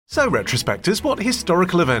So, retrospectors, what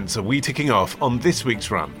historical events are we ticking off on this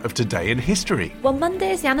week's run of Today in History? Well,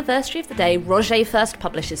 Monday is the anniversary of the day Roger first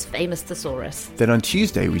published his famous Thesaurus. Then on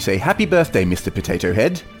Tuesday we say happy birthday, Mr. Potato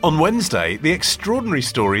Head. On Wednesday, the extraordinary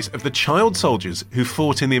stories of the child soldiers who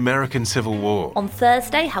fought in the American Civil War. On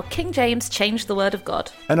Thursday, how King James changed the word of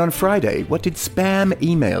God. And on Friday, what did spam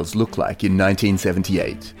emails look like in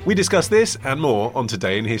 1978? We discuss this and more on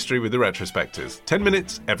Today in History with the retrospectors. 10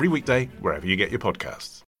 minutes every weekday, wherever you get your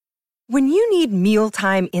podcasts. When you need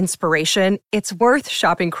mealtime inspiration, it's worth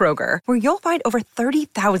shopping Kroger, where you'll find over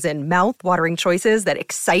 30,000 mouth-watering choices that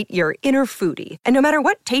excite your inner foodie. And no matter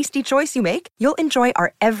what tasty choice you make, you'll enjoy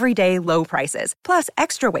our everyday low prices, plus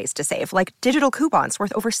extra ways to save, like digital coupons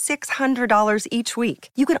worth over $600 each week.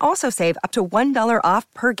 You can also save up to $1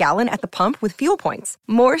 off per gallon at the pump with fuel points.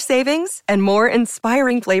 More savings and more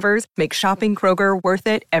inspiring flavors make shopping Kroger worth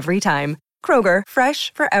it every time. Kroger,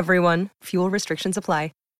 fresh for everyone. Fuel restrictions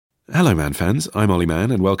apply. Hello, Man fans. I'm Ollie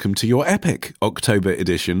Mann, and welcome to your epic October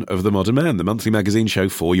edition of The Modern Man, the monthly magazine show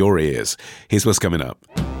for your ears. Here's what's coming up.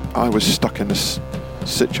 I was stuck in this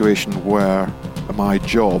situation where my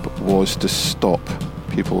job was to stop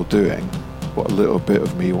people doing what a little bit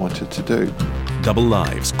of me wanted to do. Double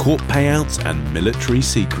lives, court payouts, and military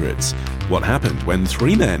secrets. What happened when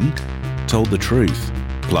three men told the truth?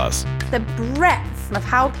 Plus, the breadth of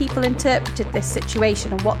how people interpreted this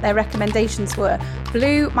situation and what their recommendations were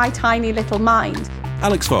blew my tiny little mind.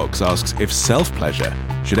 Alex Fox asks if self-pleasure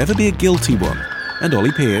should ever be a guilty one, and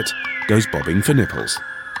Ollie Peart goes bobbing for nipples.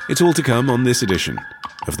 It's all to come on this edition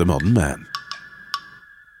of The Modern Man.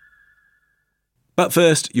 But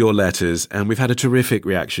first, your letters, and we've had a terrific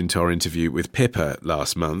reaction to our interview with Pippa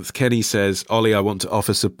last month. Kenny says, Ollie, I want to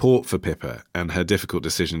offer support for Pippa and her difficult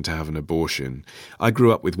decision to have an abortion. I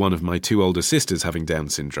grew up with one of my two older sisters having Down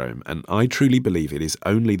syndrome, and I truly believe it is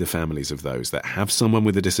only the families of those that have someone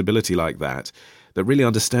with a disability like that that really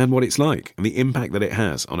understand what it's like and the impact that it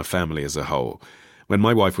has on a family as a whole. When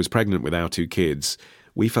my wife was pregnant with our two kids,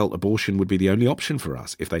 we felt abortion would be the only option for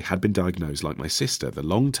us if they had been diagnosed like my sister. The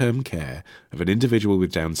long-term care of an individual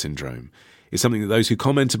with Down syndrome is something that those who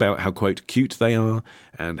comment about how, quote, cute they are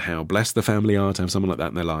and how blessed the family are to have someone like that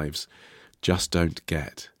in their lives just don't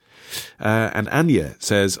get. And Anya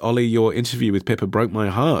says, Ollie, your interview with Pippa broke my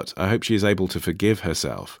heart. I hope she is able to forgive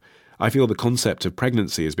herself. I feel the concept of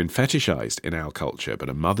pregnancy has been fetishized in our culture, but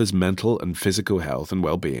a mother's mental and physical health and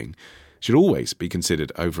well-being should always be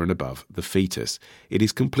considered over and above the fetus. It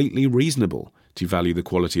is completely reasonable to value the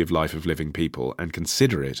quality of life of living people and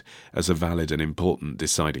consider it as a valid and important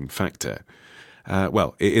deciding factor.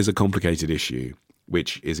 Well, it is a complicated issue,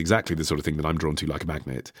 which is exactly the sort of thing that I'm drawn to like a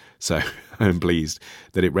magnet. So I'm pleased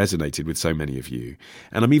that it resonated with so many of you.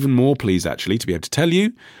 And I'm even more pleased, actually, to be able to tell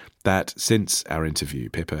you that since our interview,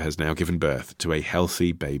 Pippa has now given birth to a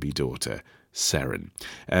healthy baby daughter, Seren.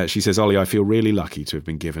 She says, Ollie, I feel really lucky to have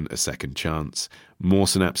been given a second chance.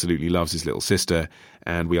 Mawson absolutely loves his little sister,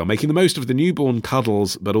 and we are making the most of the newborn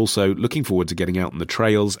cuddles, but also looking forward to getting out on the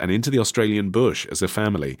trails and into the Australian bush as a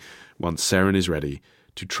family once Seren is ready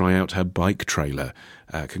to try out her bike trailer.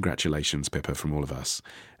 Congratulations, Pippa, from all of us,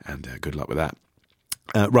 and good luck with that.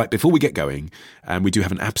 Right, before we get going, and we do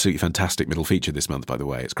have an absolutely fantastic middle feature this month, by the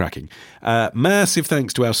way, it's cracking. Massive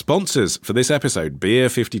thanks to our sponsors for this episode,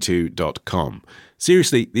 beer52.com.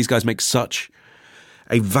 Seriously, these guys make such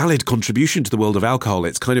a valid contribution to the world of alcohol.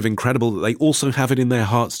 It's kind of incredible that they also have it in their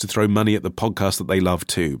hearts to throw money at the podcast that they love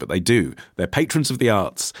too, but they do. They're patrons of the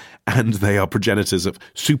arts, and they are progenitors of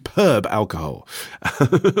superb alcohol.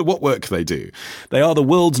 What work they do. They are the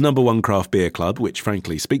world's #1 craft beer club, which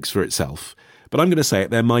frankly speaks for itself. But I'm going to say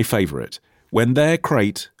it, they're my favourite. When their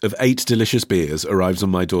crate of 8 delicious beers arrives on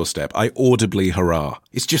my doorstep, I audibly hurrah.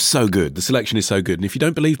 It's just so good. The selection is so good. And if you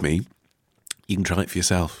don't believe me, you can try it for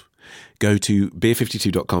yourself. Go to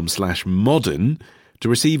beer52.com/modern to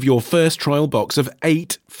receive your first trial box of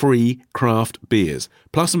 8 free craft beers,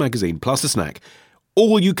 plus a magazine, plus a snack.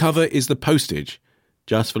 All you cover is the postage,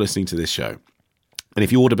 just for listening to this show. And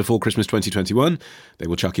if you order before Christmas 2021, they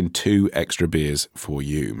will chuck in 2 extra beers for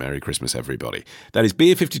you. Merry Christmas, everybody. That is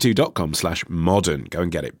beer52.com/modern. Go and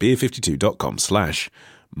get it.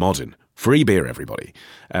 beer52.com/modern. Free beer, everybody.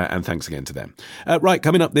 And thanks again to them. Right,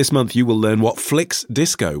 coming up this month, you will learn what Flix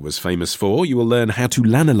Disco was famous for. You will learn how to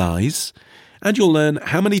lanolise. And you'll learn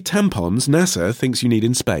how many tampons NASA thinks you need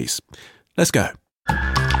in space. Let's go.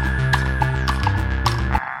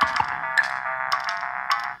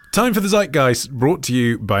 Time for the Zeitgeist, brought to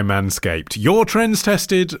you by Manscaped. Your trends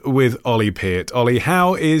tested with Ollie Peart. Ollie,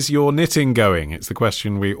 how is your knitting going? It's the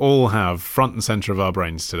question we all have front and centre of our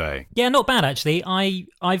brains today. Yeah, not bad, actually.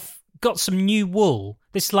 I've got some new wool.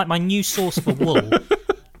 This is like my new source for wool.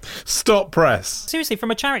 Stop press. Seriously,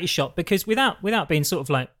 from a charity shop, because without being sort of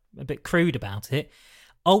like a bit crude about it,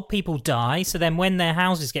 old people die, so then when their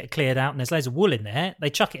houses get cleared out and there's loads of wool in there, they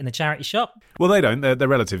chuck it in the charity shop. Well, they don't. Their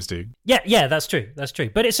relatives do. Yeah, that's true.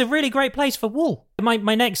 But it's a really great place for wool. My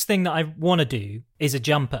next thing that I want to do is a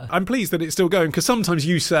jumper. I'm pleased that it's still going, because sometimes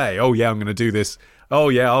you say, oh, yeah, I'm going to do this. Oh,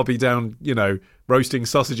 yeah, I'll be down, roasting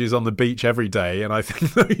sausages on the beach every day. And I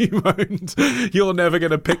think, no, you won't. You're never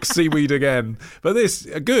going to pick seaweed again. But this,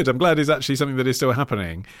 good, I'm glad it's actually something that is still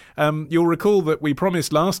happening. You'll recall that we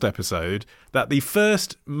promised last episode that the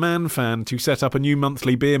first Man fan to set up a new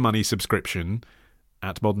monthly beer money subscription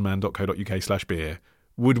at modernman.co.uk/beer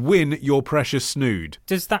would win your precious snood.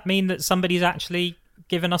 Does that mean that somebody's actually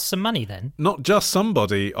given us some money then? Not just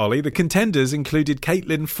somebody, Ollie. The contenders included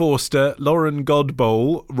Caitlin Forster, Lauren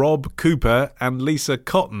Godbowl, Rob Cooper and Lisa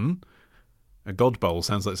Cotton. A Godbowl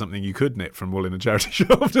sounds like something you could knit from wool in a charity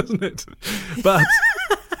shop, doesn't it? But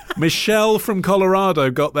Michelle from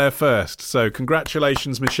Colorado got there first. So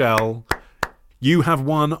congratulations, Michelle. You have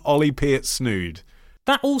won Ollie Peart's snood.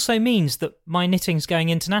 That also means that my knitting's going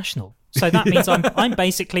international. So that means I'm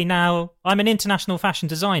basically now, I'm an international fashion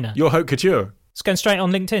designer. You're haute couture. It's going straight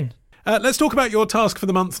on LinkedIn. Let's talk about your task for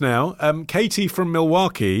the month now. Katie from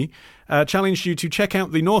Milwaukee challenged you to check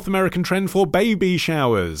out the North American trend for baby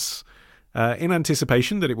showers in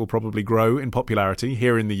anticipation that it will probably grow in popularity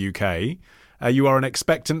here in the UK. You are an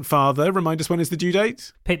expectant father. Remind us, when is the due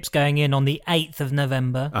date? Pip's going in on the 8th of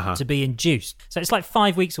November to be induced. So it's like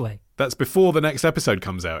 5 weeks away. That's before the next episode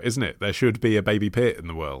comes out, isn't it? There should be a baby Pitt in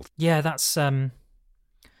the world. Yeah, that's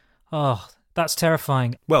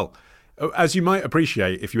terrifying. Well, as you might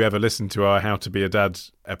appreciate if you ever listen to our How to Be a Dad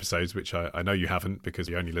episodes, which I know you haven't because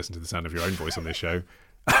you only listen to the sound of your own voice on this show,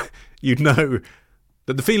 you'd know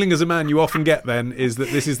that the feeling as a man you often get then is that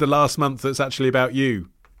this is the last month that's actually about you.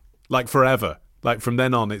 Like forever. Like from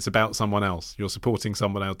then on, it's about someone else. You're supporting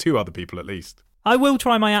someone else, 2 other people at least. I will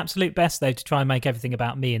try my absolute best, though, to try and make everything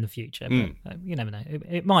about me in the future. But you never know.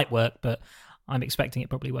 It might work, but I'm expecting it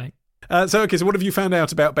probably won't. So what have you found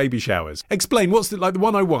out about baby showers? Explain, what's the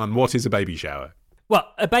 101, what is a baby shower? Well,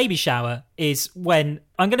 a baby shower is when,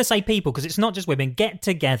 I'm going to say people, because it's not just women, get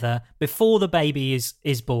together before the baby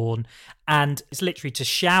is born, and it's literally to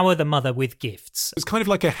shower the mother with gifts. It's kind of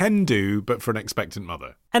like a hen do, but for an expectant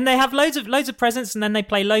mother. And they have loads of presents, and then they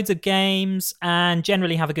play loads of games, and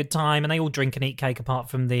generally have a good time, and they all drink and eat cake, apart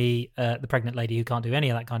from the pregnant lady who can't do any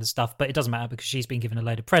of that kind of stuff, but it doesn't matter because she's been given a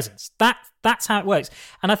load of presents. That's how it works.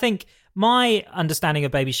 And I think my understanding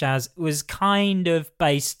of baby showers was kind of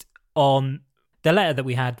based on the letter that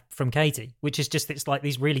we had from Katie, which is just, it's like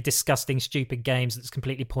these really disgusting, stupid games that's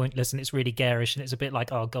completely pointless, and it's really garish, and it's a bit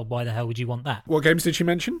like, oh God, why the hell would you want that? What games did she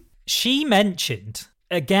mention? She mentioned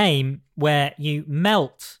a game where you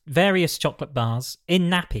melt various chocolate bars in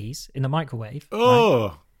nappies in the microwave. Oh,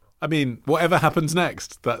 right? I mean, whatever happens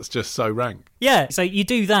next, that's just so rank. Yeah, so you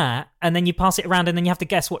do that, and then you pass it around, and then you have to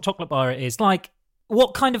guess what chocolate bar it is. Like,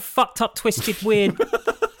 what kind of fucked up, twisted, weird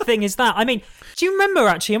thing is that? I mean, do you remember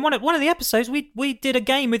actually in one of the episodes we did a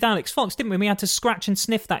game with Alex Fox, didn't we? We had to scratch and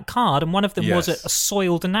sniff that card, and one of them was a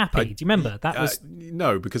soiled nappy. Do you remember? That was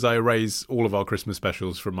no, because I erase all of our Christmas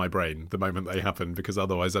specials from my brain the moment they happen, because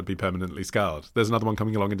otherwise I'd be permanently scarred. There's another one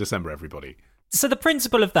coming along in December, everybody. So the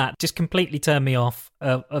principle of that just completely turned me off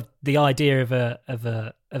of the idea of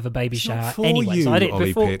a baby shower. Not for anyway, you, so I did Ollie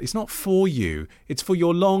before. Pitt. It's not for you. It's for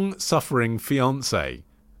your long-suffering fiancé.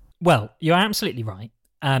 Well, you're absolutely right.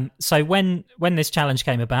 So when this challenge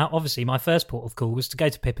came about, obviously my first port of call was to go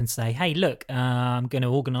to Pip and say, hey, look, I'm going to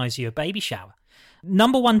organise you a baby shower.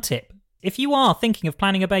 Number one tip, if you are thinking of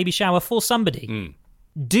planning a baby shower for somebody,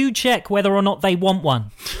 do check whether or not they want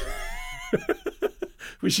one.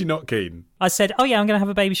 Was she not keen? I said, oh yeah, I'm going to have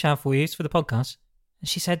a baby shower for you. It's for the podcast. And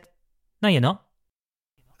she said, no, you're not.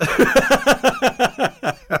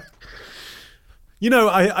 You know,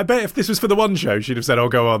 I bet if this was for the one show, she'd have said, oh,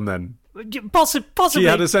 go on then. Possibly. She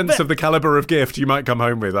had a sense of the calibre of gift you might come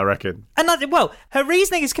home with, I reckon. And her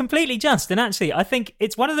reasoning is completely just. And actually, I think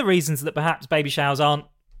it's one of the reasons that perhaps baby showers aren't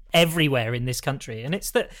everywhere in this country. And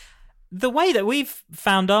it's that the way that we've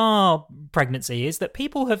found our pregnancy is that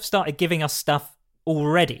people have started giving us stuff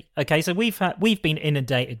already. Okay, so we've been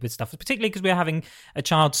inundated with stuff, particularly because we're having a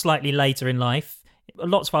child slightly later in life.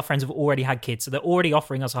 lots of our friends have already had kids, so they're already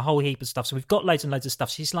offering us a whole heap of stuff. So we've got loads and loads of stuff.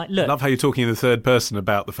 She's like, look. I love how you're talking in the third person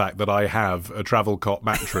about the fact that I have a travel cot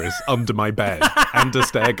mattress under my bed and a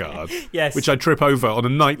stair guard, yes, which I trip over on a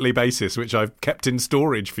nightly basis, which I've kept in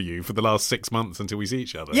storage for you for the last 6 months until we see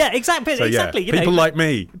each other. Yeah, exactly. So, exactly. Yeah, people like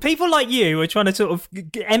me. People like you are trying to sort of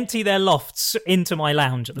empty their lofts into my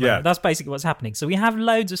lounge at the moment. That's basically what's happening. So we have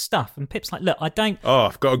loads of stuff, and Pip's like, look, I don't... Oh,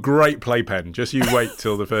 I've got a great playpen. Just you wait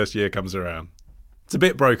till the first year comes around. It's a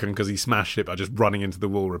bit broken because he smashed it by just running into the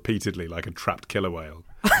wall repeatedly like a trapped killer whale.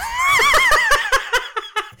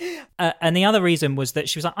 And the other reason was that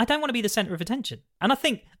she was like, I don't want to be the centre of attention. And I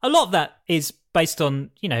think a lot of that is based on,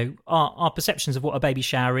 you know, our perceptions of what a baby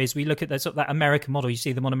shower is. We look at that American model. You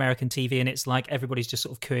see them on American TV and it's like everybody's just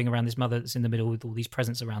sort of cooing around this mother that's in the middle with all these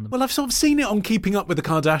presents around them. Well, I've sort of seen it on Keeping Up with the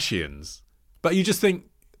Kardashians. But you just think,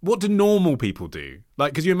 what do normal people do?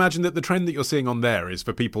 Like, because you imagine that the trend that you're seeing on there is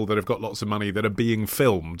for people that have got lots of money that are being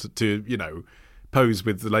filmed to, you know, pose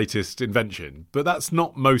with the latest invention. But that's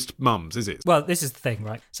not most mums, is it? Well, this is the thing,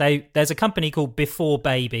 right? So there's a company called Before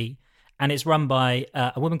Baby, and it's run by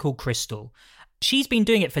a woman called Crystal. She's been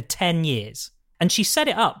doing it for 10 years. And she set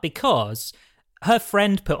it up because her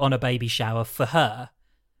friend put on a baby shower for her.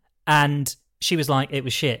 And she was like, it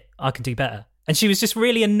was shit. I can do better. And she was just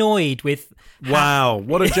really annoyed with... Wow,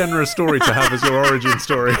 what a generous story to have as your origin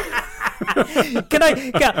story.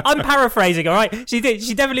 I'm paraphrasing, all right? She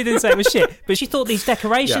definitely didn't say it was shit, but she thought these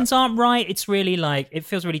decorations aren't right. It's really like, it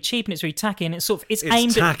feels really cheap and it's really tacky, and it's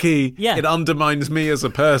aimed tacky. at... Yeah. It undermines me as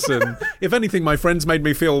a person. If anything, my friends made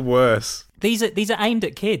me feel worse. These are aimed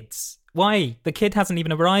at kids. Why? The kid hasn't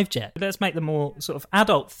even arrived yet. Let's make them more sort of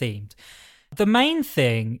adult themed. The main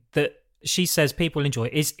thing that she says people enjoy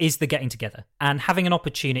is the getting together and having an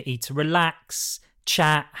opportunity to relax,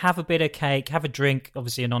 chat, have a bit of cake, have a drink,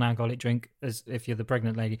 obviously a non-alcoholic drink as if you're the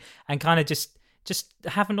pregnant lady, and kind of just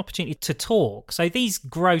have an opportunity to talk. So these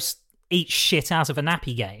gross eat shit out of a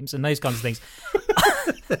nappy games and those kinds of things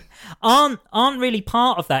aren't really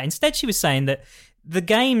part of that. Instead, she was saying that the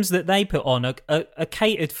games that they put on are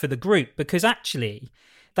catered for the group, because actually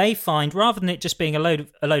they find, rather than it just being a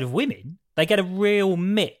load of women, they get a real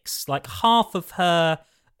mix. Like half of her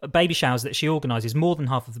baby showers that she organises, more than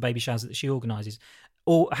half of the baby showers that she organises,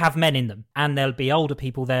 or have men in them, and there'll be older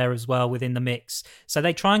people there as well within the mix. So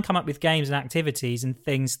they try and come up with games and activities and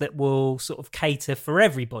things that will sort of cater for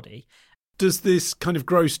everybody. Does this kind of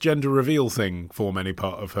gross gender reveal thing form any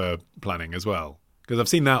part of her planning as well? Because I've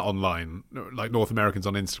seen that online, like North Americans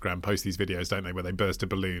on Instagram post these videos, don't they, where they burst a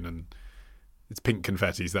balloon and it's pink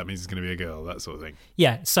confetti, so that means it's going to be a girl, that sort of thing.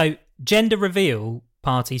 Yeah, so gender reveal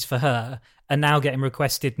parties for her are now getting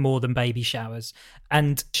requested more than baby showers,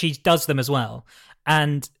 and she does them as well.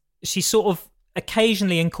 And she's sort of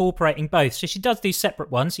occasionally incorporating both. So she does do separate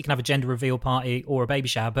ones. You can have a gender reveal party or a baby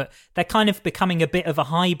shower, but they're kind of becoming a bit of a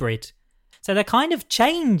hybrid. So they're kind of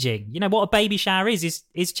changing. You know, what a baby shower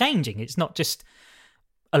is changing. It's not just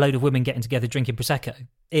a load of women getting together drinking Prosecco.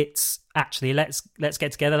 It's actually let's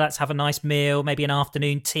get together, let's have a nice meal, maybe an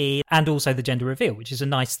afternoon tea, and also the gender reveal, which is a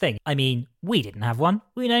nice thing. I mean, we didn't have one.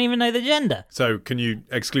 We don't even know the gender. So can you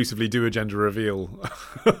exclusively do a gender reveal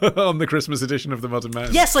on the Christmas edition of The Modern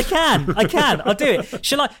Man? Yes, I can. I'll do it.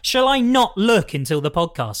 Shall I not look until the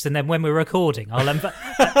podcast, and then when we're recording, I'll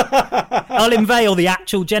unveil the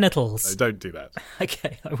actual genitals? No, don't do that.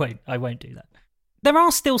 Okay, I won't do that. There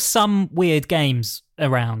are still some weird games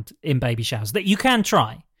around in baby showers that you can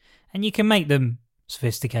try, and you can make them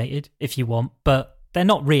sophisticated if you want, but they're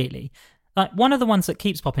not really. Like, one of the ones that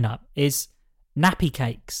keeps popping up is nappy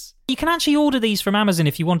cakes. You can actually order these from Amazon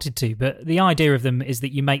if you wanted to, but the idea of them is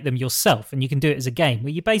that you make them yourself, and you can do it as a game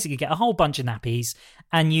where you basically get a whole bunch of nappies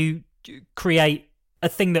and you create a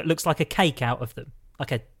thing that looks like a cake out of them,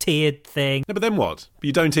 like a tiered thing. No, but then what?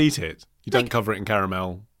 You don't eat it. You don't cover it in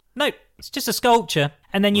caramel. No, it's just a sculpture,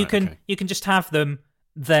 and then you Right, can just have them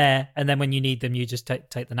there, and then when you need them, you just take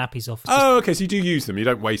the nappies off. Oh, okay, so you do use them. You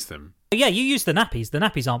don't waste them. Yeah, you use the nappies. The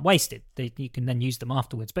nappies aren't wasted. You can then use them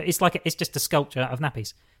afterwards. But it's just a sculpture out of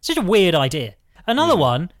nappies. It's such a weird idea. Another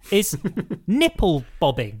one is nipple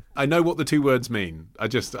bobbing. I know what the two words mean. I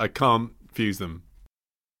can't fuse them.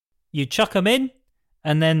 You chuck them in,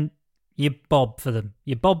 and then you bob for them.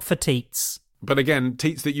 You bob for teats. But again,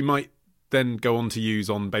 teats that you might then go on to use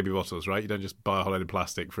on baby bottles, right? You don't just buy a whole load of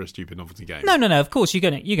plastic for a stupid novelty game. No. Of course, you're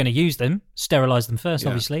gonna use them, sterilise them first,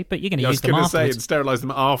 obviously, but you're gonna use them afterwards. I was going to say, and sterilise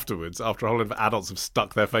them afterwards, after a whole load of adults have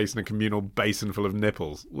stuck their face in a communal basin full of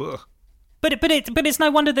nipples. Ugh. But it's no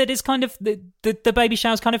wonder that it's kind of the baby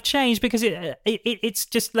shower's kind of changed, because it's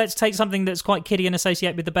just, let's take something that's quite kiddie and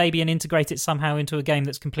associate with the baby and integrate it somehow into a game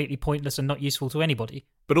that's completely pointless and not useful to anybody.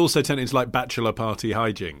 But also turn it into like bachelor party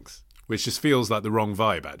hijinks, which just feels like the wrong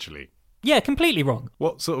vibe, actually. Yeah, completely wrong.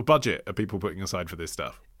 What sort of budget are people putting aside for this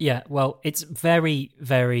stuff? Yeah, well, it's very,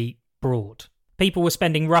 very broad. People were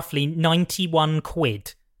spending roughly 91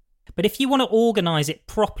 quid. But if you want to organise it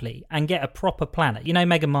properly and get a proper planner, you know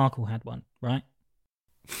Meghan Markle had one, right?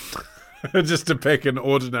 Just to pick an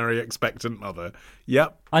ordinary expectant mother.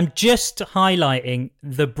 Yep. I'm just highlighting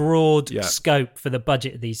the broad scope for the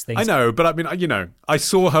budget of these things. I know, but I mean, you know, I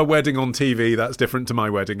saw her wedding on TV. That's different to my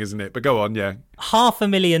wedding, isn't it? But go on, yeah.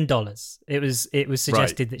 $500,000. It was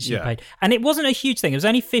suggested that she paid. And it wasn't a huge thing. It was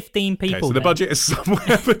only 15 people. Okay, so the budget is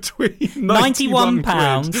somewhere between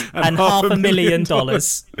 £91 and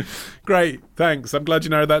 $500,000. Great, thanks. I'm glad you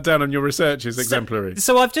narrowed that down, and your research is exemplary.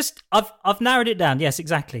 So I've narrowed it down. Yes,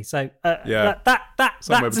 exactly. So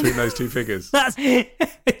somewhere between those two figures. That's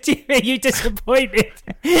are you disappointed?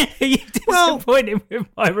 Are you disappointed with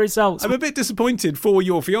my results? I'm a bit disappointed for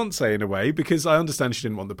your fiancée in a way, because I understand she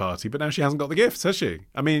didn't want the party, but now she hasn't got the gifts, has she?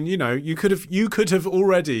 I mean, you know, you could have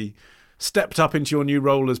already stepped up into your new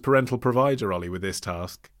role as parental provider, Ollie, with this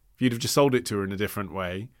task. If you'd have just sold it to her in a different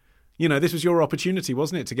way. You know, this was your opportunity,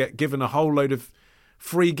 wasn't it, to get given a whole load of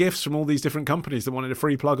free gifts from all these different companies that wanted a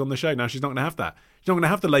free plug on the show. Now she's not going to have that. She's not going to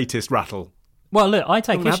have the latest rattle. Well, look, I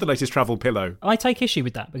take issue. Have the latest travel pillow. I take issue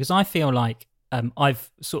with that, because I feel like I've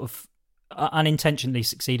sort of unintentionally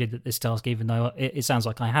succeeded at this task, even though it sounds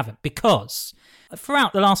like I haven't. Because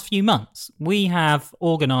throughout the last few months, we have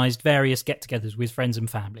organised various get-togethers with friends and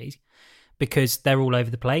families, because they're all over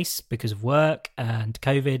the place because of work and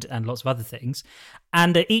COVID and lots of other things.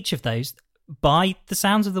 And at each of those, by the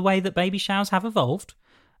sounds of the way that baby showers have evolved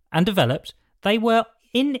and developed, they were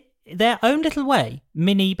in their own little way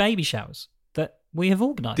mini baby showers that we have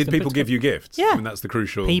organised. Did people give you gifts? Yeah. I mean, that's the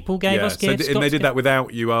crucial... People gave us gifts. And they did that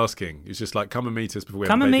without you asking. It's just like, come and meet us before we have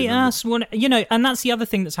a baby. Come and meet us. You know, and that's the other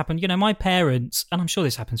thing that's happened. You know, my parents, and I'm sure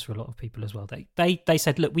this happens for a lot of people as well, they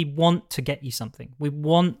said, look, we want to get you something. We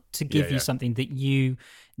want to give you something that you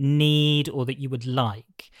need or that you would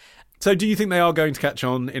like. So do you think they are going to catch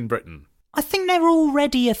on in Britain? I think they're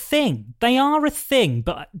already a thing. They are a thing,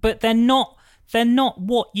 but they're not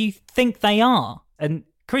what you think they are. And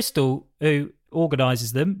Crystal, who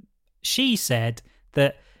organises them, she said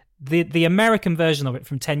that the American version of it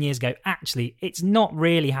from 10 years ago, actually, it's not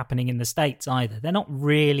really happening in the States either. They're not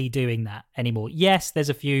really doing that anymore. Yes, there's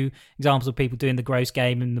a few examples of people doing the gross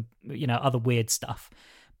game and the other weird stuff,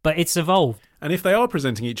 but it's evolved. And if they are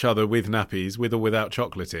presenting each other with nappies, with or without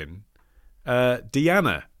chocolate in,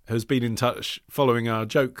 Deanna has been in touch following our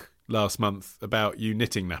joke last month about you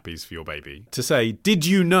knitting nappies for your baby to say, did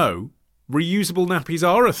you know reusable nappies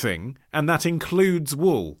are a thing, and that includes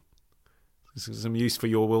wool? This is some use for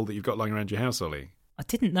your wool that you've got lying around your house, Ollie. I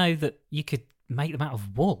didn't know that you could make them out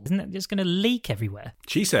of wool. Isn't it just going to leak everywhere?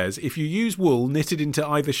 She says if you use wool knitted into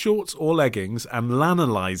either shorts or leggings and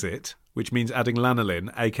lanolise it, which means adding lanolin,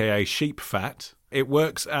 aka sheep fat, it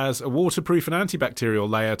works as a waterproof and antibacterial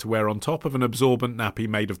layer to wear on top of an absorbent nappy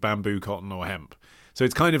made of bamboo, cotton or hemp. So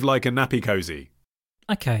it's kind of like a nappy cozy.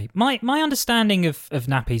 Okay, my understanding of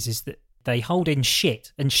nappies is that they hold in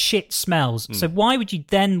shit, and shit smells. So why would you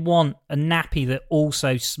then want a nappy that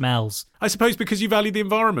also smells? I suppose because you value the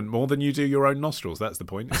environment more than you do your own nostrils. That's the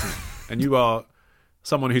point, isn't it? And you are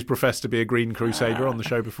someone who's professed to be a green crusader on the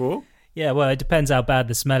show before. Yeah, well, it depends how bad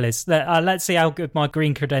the smell is. Let's see how good my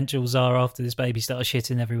green credentials are after this baby starts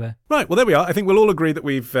shitting everywhere. Right, well, there we are. I think we'll all agree that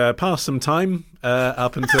we've passed some time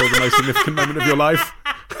up until the most significant moment of your life.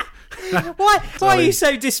 Why are you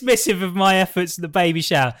so dismissive of my efforts at the baby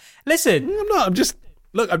shower? Listen. I'm not. I'm just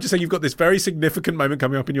saying you've got this very significant moment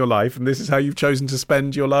coming up in your life, and this is how you've chosen to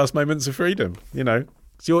spend your last moments of freedom. You know,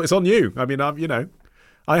 it's on you. I mean,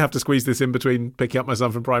 I have to squeeze this in between picking up my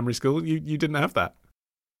son from primary school. You didn't have that.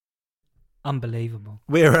 Unbelievable.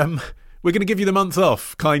 We're going to give you the month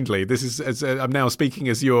off, kindly. This is I'm now speaking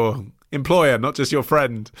as your employer, not just your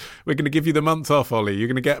friend. We're going to give you the month off, Ollie. You're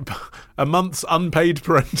going to get a month's unpaid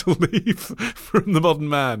parental leave from the modern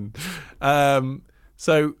man.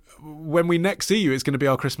 So when we next see you, it's going to be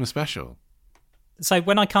our Christmas special. So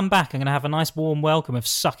when I come back, I'm going to have a nice warm welcome of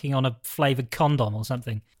sucking on a flavoured condom or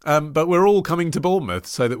something. But we're all coming to Bournemouth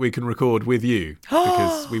so that we can record with you,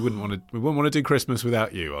 because we wouldn't want to do Christmas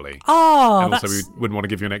without you, Ollie. Oh, and also we wouldn't want to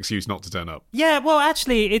give you an excuse not to turn up. Yeah, well,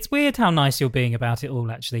 actually, it's weird how nice you're being about it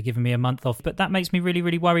all, actually, giving me a month off. But that makes me really,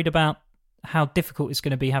 really worried about how difficult it's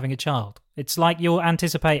going to be having a child. It's like you're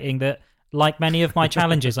anticipating that, like many of my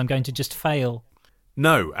challenges, I'm going to just fail.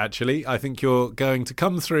 No, actually, I think you're going to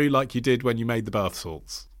come through like you did when you made the bath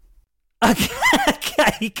salts.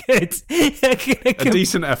 Okay, good. A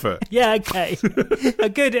decent effort. Yeah, okay. A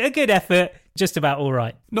good effort. Just about all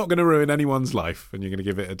right. Not going to ruin anyone's life, and you're going to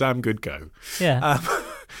give it a damn good go. Yeah.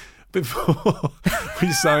 Before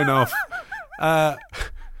we sign off,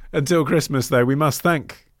 until Christmas, though, we must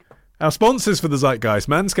thank our sponsors for the Zeitgeist,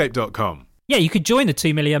 Manscaped.com. Yeah, you could join the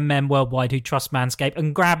 2 million men worldwide who trust Manscaped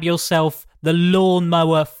and grab yourself the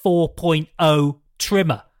Lawnmower 4.0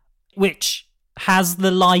 trimmer, which has the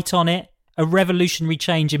light on it, a revolutionary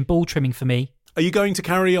change in ball trimming for me. Are you going to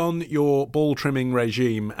carry on your ball trimming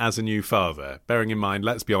regime as a new father? Bearing in mind,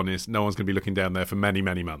 let's be honest, no one's going to be looking down there for many,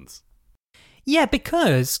 many months. Yeah,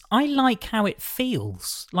 because I like how it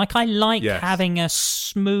feels. Like, I like having a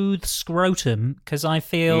smooth scrotum because I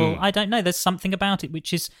feel, I don't know, there's something about it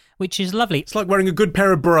which is lovely. It's like wearing a good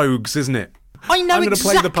pair of brogues, isn't it? I know I'm going to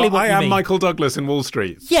play the part. what you am mean. Michael Douglas in Wall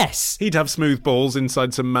Street. Yes. He'd have smooth balls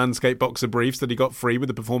inside some Manscaped boxer briefs that he got free with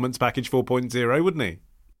the Performance Package 4.0, wouldn't he?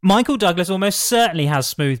 Michael Douglas almost certainly has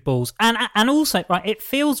smooth balls, and also, right, it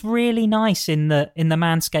feels really nice in the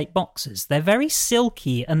Manscaped boxers. They're very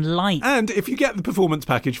silky and light. And if you get the Performance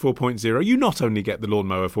Package 4.0, you not only get the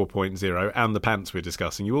Lawnmower 4.0 and the pants we're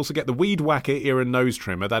discussing, you also get the Weed Whacker ear and nose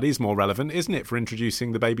trimmer. That is more relevant, isn't it, for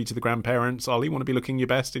introducing the baby to the grandparents? Ollie, want to be looking your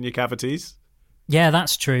best in your cavities? Yeah,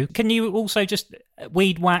 that's true. Can you also just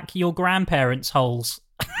weed whack your grandparents' holes?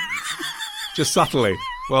 Just subtly,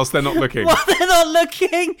 whilst they're not looking. While they're not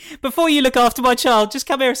looking? Before you look after my child, just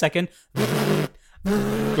come here a second.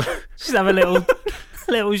 Just have a little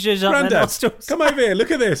zhuzh up their nostrils. Come over here,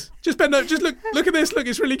 look at this. Just bend over, just look at this, look,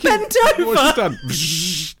 it's really cute. Bend over. What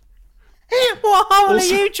she's done. What hole are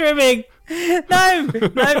you trimming? No,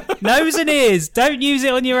 nose and ears. Don't use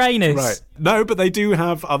it on your anus. Right. No, but they do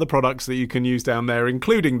have other products that you can use down there,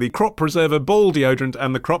 including the Crop Preserver Ball Deodorant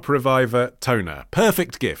and the Crop Reviver Toner.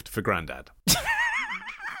 Perfect gift for Grandad.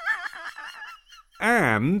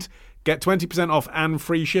 And get 20% off and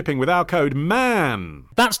free shipping with our code MAN.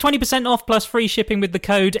 That's 20% off plus free shipping with the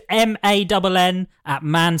code MANN at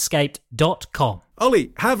manscaped.com.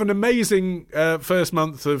 Ollie, have an amazing first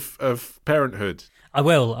month of parenthood. I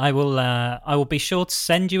will be sure to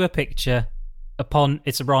send you a picture upon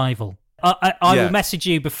its arrival. I will message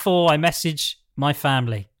you before I message my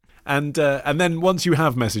family. And then once you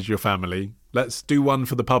have messaged your family, let's do one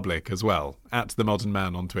for the public as well, at The Modern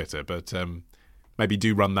Man on Twitter. But maybe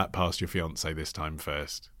do run that past your fiancé this time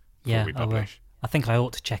first before we publish. I think I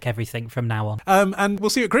ought to check everything from now on. And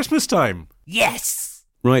we'll see you at Christmas time. Yes!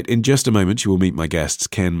 Right, in just a moment you will meet my guests,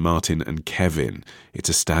 Ken, Martin and Kevin. It's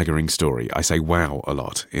a staggering story. I say wow a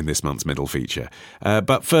lot in this month's middle feature.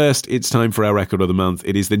 But first, it's time for our record of the month.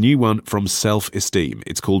 It is the new one from Self Esteem.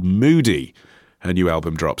 It's called Moody. Her new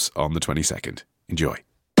album drops on the 22nd. Enjoy.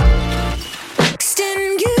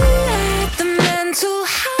 Texting you at the mental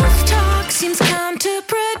health talk seems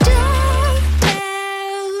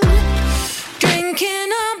counterproductive.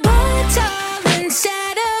 Drinking a bottle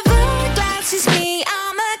instead of a glass is me.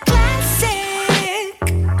 I'm a classic.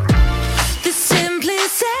 The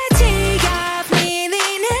simplicity of me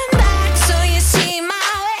leaning back so you see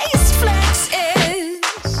my waist flex is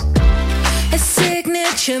a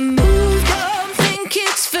signature move. Don't think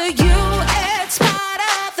it's for you. It's part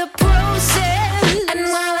of the process. And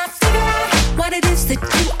while I figure out what it is that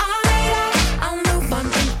you are made of, I'll move on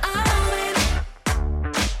and on.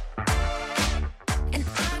 And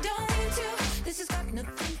I don't mean to. This has got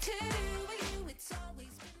nothing to do with you. It's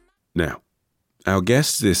always been. Now, our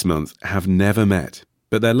guests this month have never met,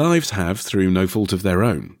 but their lives have, through no fault of their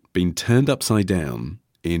own, been turned upside down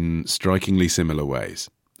in strikingly similar ways.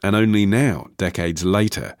 And only now, decades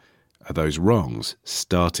later, are those wrongs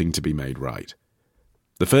starting to be made right.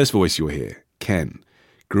 The first voice you'll hear, Ken,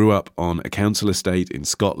 grew up on a council estate in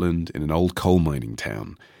Scotland in an old coal mining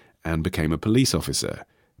town and became a police officer.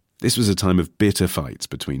 This was a time of bitter fights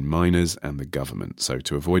between miners and the government, so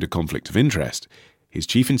to avoid a conflict of interest, his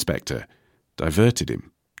chief inspector diverted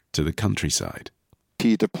him to the countryside.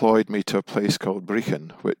 He deployed me to a place called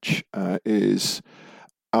Brechin, which is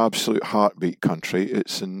absolute heartbeat country.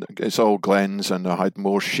 It's all glens, and I had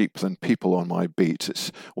more sheep than people on my beat. It's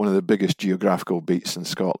one of the biggest geographical beats in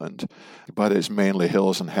Scotland, but it's mainly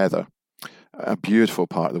hills and heather. A beautiful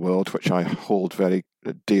part of the world, which I hold very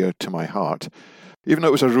dear to my heart. Even though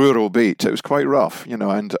it was a rural beat, it was quite rough,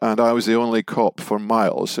 and I was the only cop for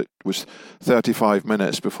miles. It was 35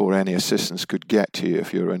 minutes before any assistance could get to you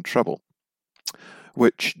if you were in trouble.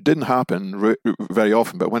 which didn't happen very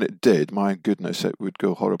often, but when it did, my goodness, it would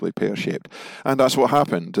go horribly pear-shaped. And that's what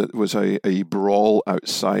happened. It was a brawl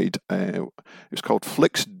outside. It was called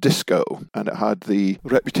Flicks Disco, and it had the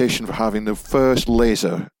reputation for having the first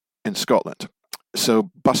laser in Scotland.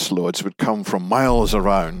 So busloads would come from miles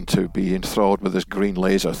around to be enthralled with this green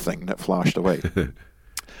laser thing that flashed away.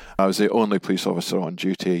 I was the only police officer on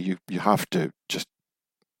duty. You have to just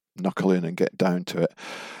knuckle in and get down to it.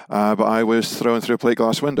 But I was thrown through a plate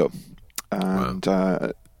glass window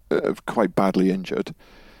and quite badly injured.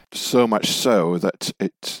 So much so that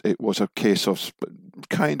it was a case of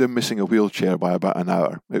kind of missing a wheelchair by about an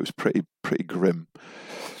hour. It was pretty grim.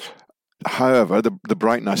 However, the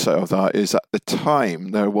brightness out of that is at the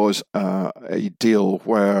time there was a deal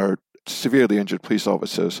where severely injured police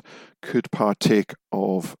officers could partake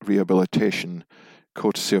of rehabilitation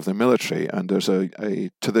courtesy of the military, and there's a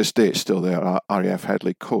to this day still there, RAF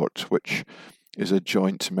Headley Court, which is a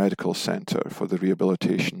joint medical centre for the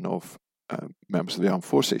rehabilitation of members of the armed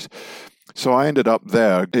forces. So I ended up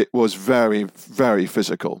there. It was very, very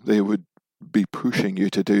physical. They would be pushing you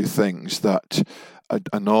to do things that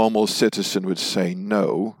a normal citizen would say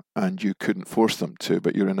no, and you couldn't force them to,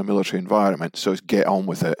 but you're in a military environment, so it's get on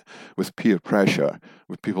with it, with peer pressure,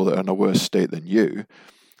 with people that are in a worse state than you.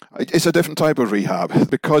 It's a different type of rehab.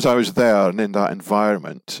 Because I was there and in that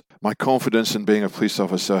environment, my confidence in being a police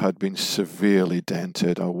officer had been severely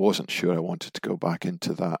dented. I wasn't sure I wanted to go back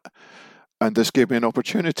into that. And this gave me an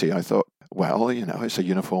opportunity. I thought, well, it's a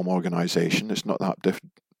uniform organisation. It's not that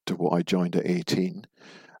different to what I joined at 18.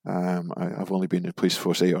 I've only been in the police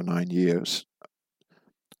force 8 or 9 years.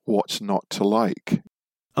 What's not to like?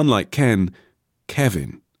 Unlike Ken,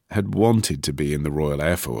 Kevin had wanted to be in the Royal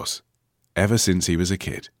Air Force ever since he was a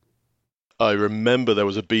kid. I remember there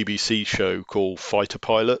was a BBC show called Fighter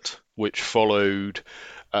Pilot, which followed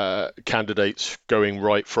candidates going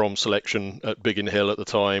right from selection at Biggin Hill at the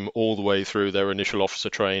time, all the way through their initial officer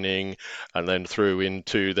training, and then through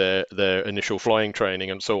into their initial flying training,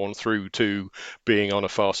 and so on through to being on a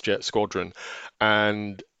fast jet squadron.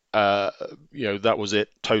 And that was it,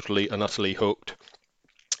 totally and utterly hooked.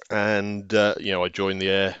 And I joined the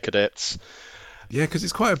Air Cadets. Yeah, because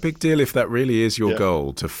it's quite a big deal if that really is your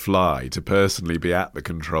goal, to fly, to personally be at the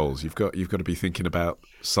controls. You've got to be thinking about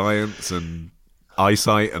science and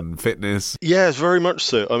eyesight and fitness. Yes, very much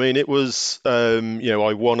so. I mean, it was,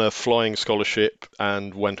 I won a flying scholarship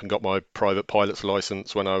and went and got my private pilot's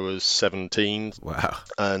license when I was 17. Wow.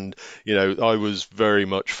 And, I was very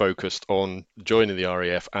much focused on joining the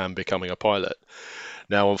RAF and becoming a pilot.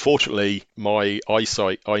 Now, unfortunately, my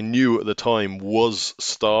eyesight, I knew at the time, was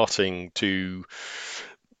starting to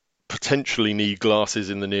potentially need glasses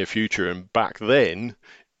in the near future. And back then,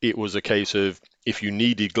 it was a case of if you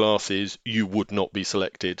needed glasses, you would not be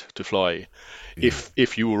selected to fly. Yeah.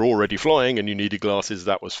 If you were already flying and you needed glasses,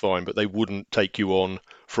 that was fine, but they wouldn't take you on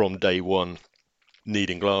from day one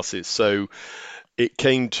needing glasses. So it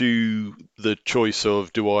came to the choice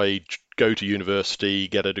of, do I go to university,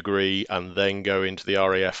 get a degree, and then go into the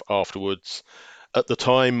RAF afterwards? At the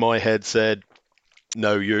time, my head said,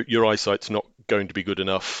 no, your eyesight's not going to be good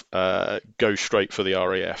enough. Go straight for the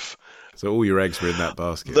RAF. So all your eggs were in that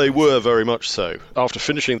basket? They were, very much so. After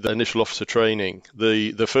finishing the initial officer training,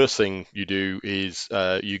 the first thing you do is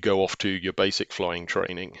you go off to your basic flying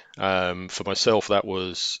training. For myself, that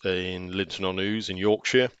was in Linton-on-Ouse in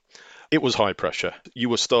Yorkshire. It was high pressure. You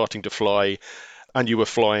were starting to fly, and you were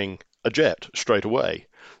flying a jet straight away.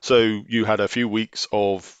 So you had a few weeks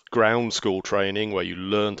of ground school training where you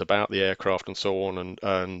learnt about the aircraft and so on,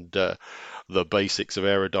 and the basics of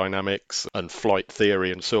aerodynamics and flight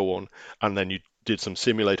theory and so on. And then you did some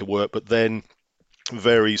simulator work, but then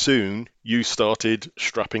very soon you started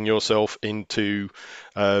strapping yourself into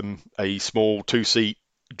a small 2-seat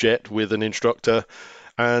jet with an instructor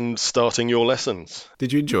and starting your lessons.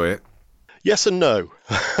 Did you enjoy it? Yes and no.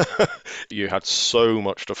 You had so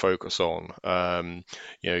much to focus on.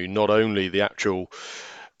 Not only the actual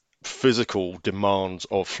physical demands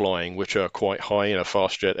of flying, which are quite high in a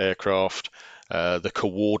fast jet aircraft, the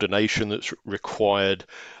coordination that's required,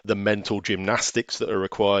 the mental gymnastics that are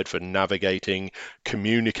required for navigating,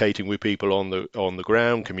 communicating with people on the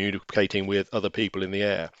ground, communicating with other people in the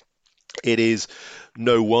air. It is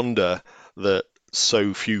no wonder that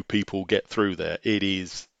so few people get through there. It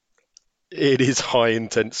is high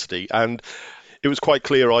intensity, and it was quite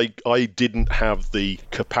clear I didn't have the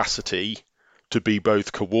capacity to be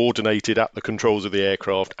both coordinated at the controls of the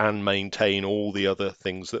aircraft and maintain all the other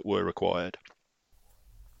things that were required.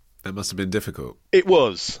 That must have been difficult. It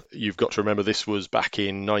was. You've got to remember this was back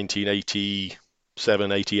in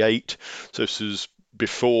 1987, 88, so this was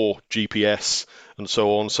before GPS and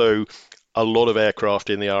so on. So a lot of aircraft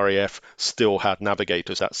in the RAF still had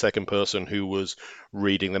navigators, that second person who was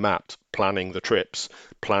reading the map, planning the trips,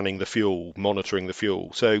 planning the fuel, monitoring the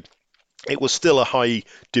fuel. So it was still a high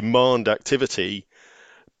demand activity,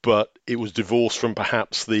 but it was divorced from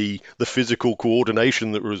perhaps the physical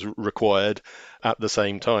coordination that was required at the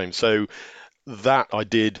same time. So that I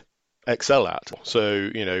did excel at. So,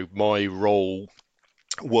 my role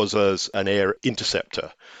was as an air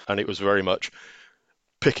interceptor, and it was very much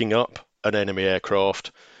picking up an enemy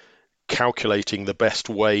aircraft, calculating the best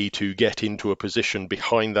way to get into a position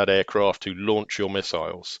behind that aircraft to launch your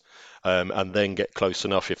missiles, and then get close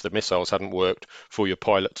enough, if the missiles hadn't worked, for your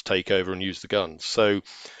pilot to take over and use the guns. So,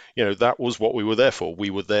 that was what we were there for. We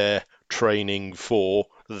were there training for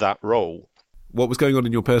that role. What was going on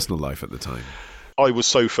in your personal life at the time? I was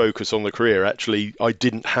so focused on the career, actually, I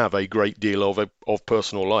didn't have a great deal of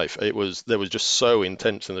personal life. There was just so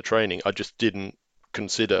intense in the training, I just didn't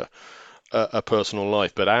consider a personal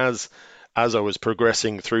life. But as I was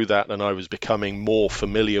progressing through that and I was becoming more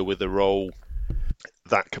familiar with the role,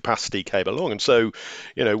 that capacity came along. And so,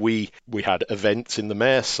 we had events in the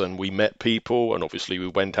mess and we met people, and obviously we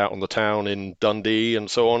went out on the town in Dundee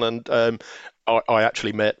and so on. And I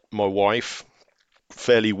actually met my wife,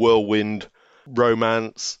 fairly whirlwind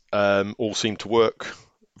romance, all seemed to work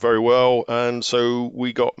very well. And so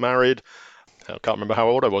we got married. I can't remember how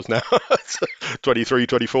old I was now, 23,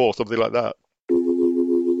 24, something like that.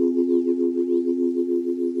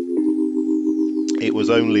 It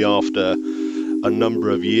was only after a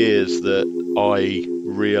number of years that I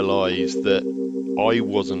realised that I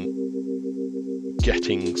wasn't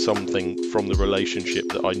getting something from the relationship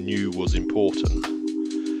that I knew was important.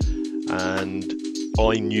 And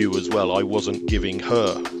I knew as well I wasn't giving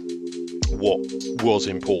her what was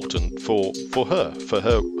important for her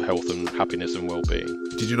health and happiness and well-being.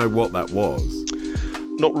 Did you know what that was?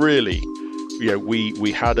 Not really.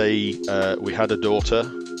 We had a daughter.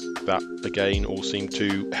 That again all seemed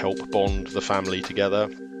to help bond the family together.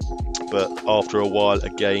 But after a while,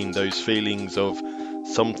 again, those feelings of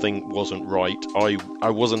something wasn't right. I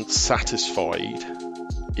wasn't satisfied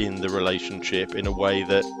in the relationship in a way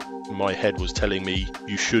that my head was telling me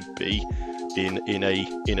you should be in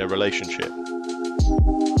a relationship.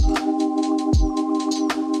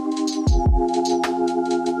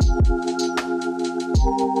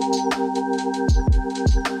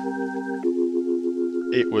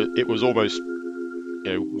 It was almost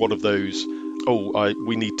one of those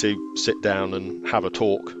we need to sit down and have a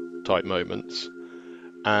talk type moments.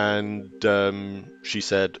 And she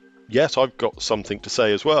said, yes, I've got something to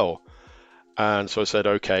say as well. And so I said,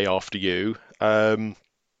 okay, after you. And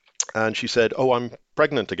she said, I'm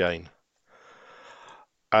pregnant again.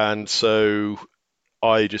 And so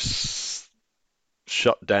I just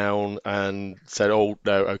shut down and said, no,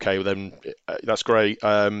 okay, well then that's great.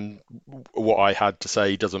 What I had to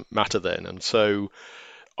say doesn't matter then. And so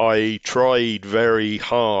I tried very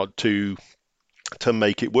hard to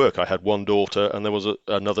make it work. I had one daughter and there was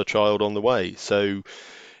another child on the way. So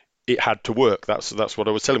it had to work. That's what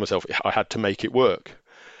I was telling myself. I had to make it work.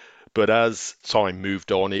 But as time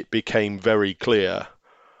moved on, it became very clear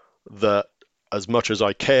that as much as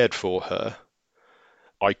I cared for her,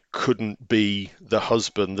 I couldn't be the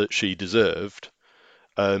husband that she deserved,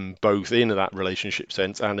 both in that relationship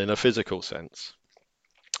sense and in a physical sense.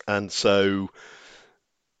 And so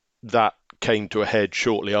that came to a head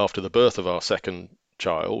shortly after the birth of our second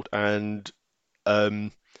child, and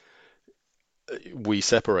we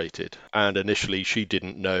separated. And initially she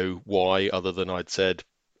didn't know why, other than I'd said,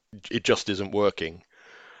 it just isn't working,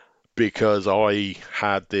 because I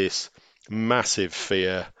had this massive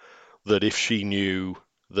fear that if she knew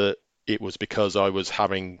that it was because I was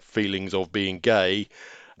having feelings of being gay,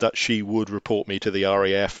 that she would report me to the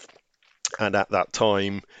RAF. And at that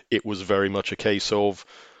time, it was very much a case of,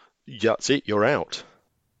 that's it, you're out.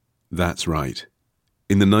 That's right.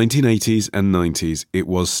 In the 1980s and 90s, it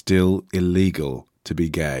was still illegal to be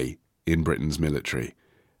gay in Britain's military.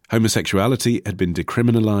 Homosexuality had been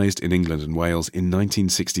decriminalised in England and Wales in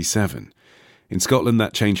 1967. In Scotland,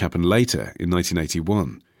 that change happened later, in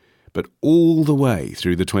 1981. But all the way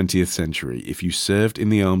through the 20th century, if you served in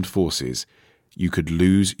the armed forces, you could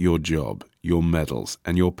lose your job, your medals,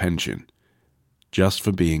 and your pension just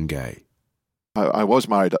for being gay. I was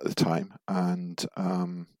married at the time, and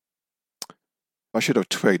I should have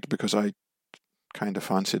twigged, because I kind of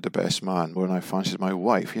fancied the best man when I fancied my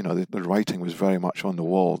wife. The writing was very much on the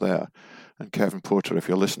wall there. And Kevin Porter, if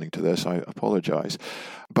you're listening to this, I apologise.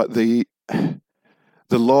 But the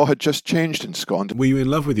law had just changed in Scotland. Were you in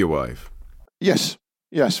love with your wife? Yes.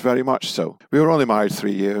 Yes, very much so. We were only married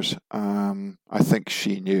 3 years. I think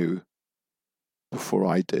she knew before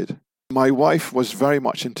I did. My wife was very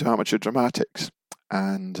much into amateur dramatics,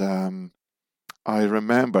 and I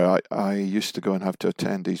remember I used to go and have to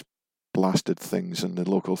attend these blasted things in the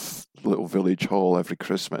local little village hall every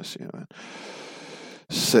Christmas, and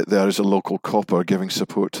sit there as a local copper giving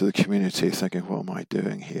support to the community, thinking, what am I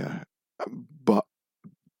doing here? But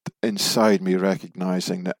inside me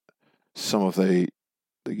recognizing that some of the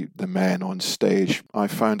men on stage, I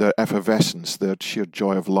found their effervescence, their sheer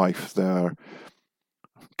joy of life, their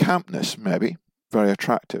campness maybe, very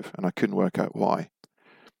attractive, and I couldn't work out why.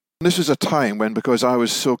 This was a time when, because I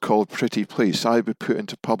was so-called pretty police, I'd be put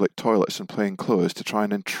into public toilets in plain clothes to try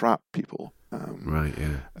and entrap people.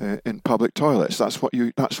 In public toilets. That's what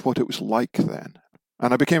it was like then.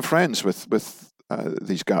 And I became friends with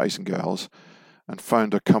these guys and girls, and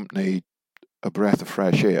found their company a breath of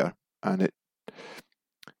fresh air. And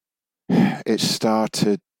it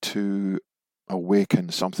started to awaken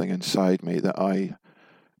something inside me that I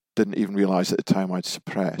didn't even realize at the time I'd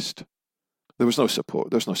suppressed. There was no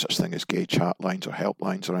support. There's no such thing as gay chat lines or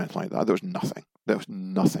helplines or anything like that. There was nothing. There was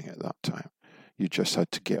nothing at that time. You just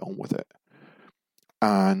had to get on with it.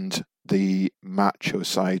 And the macho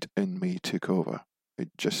side in me took over. It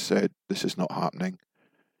just said, this is not happening.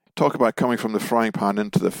 Talk about coming from the frying pan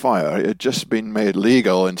into the fire. It had just been made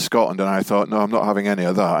legal in Scotland, and I thought, no, I'm not having any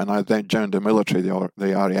of that. And I then joined the military, the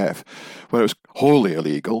RAF, where it was wholly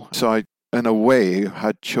illegal. So I, in a way,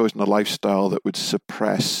 had chosen a lifestyle that would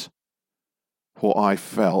suppress what I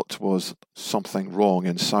felt was something wrong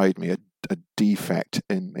inside me, a defect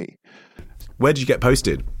in me. Where did you get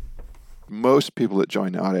posted? Most people that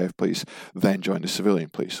join the RAF police then join the civilian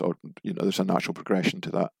police, or there's a natural progression to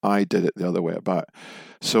that. I did it the other way about.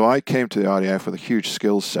 So I came to the RAF with a huge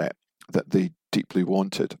skill set that they deeply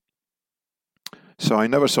wanted. So I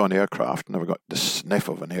never saw an aircraft, never got the sniff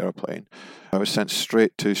of an airplane. I was sent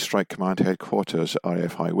straight to Strike Command headquarters at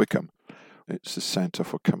RAF High Wycombe. It's the centre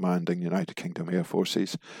for commanding United Kingdom Air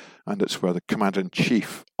Forces, and it's where the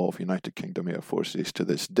Commander-in-Chief of United Kingdom Air Forces to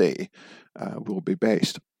this day will be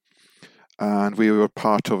based. And we were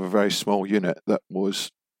part of a very small unit that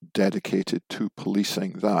was dedicated to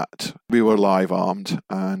policing that. We were live armed,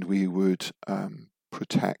 and we would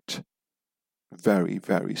protect very,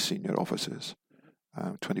 very senior officers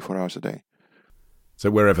 24 hours a day. So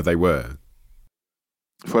wherever they were?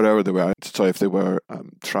 Wherever they were. So if they were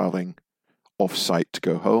travelling off-site to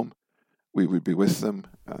go home, we would be with them.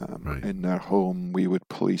 Right. In their home, we would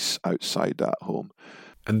police outside that home.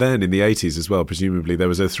 And then in the 80s as well, presumably there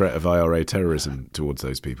was a threat of IRA terrorism towards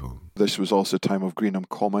those people. This was also a time of Greenham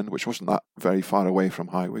Common, which wasn't that very far away from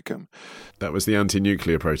High Wycombe. That was the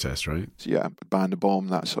anti-nuclear protest, right? Yeah, ban the bomb,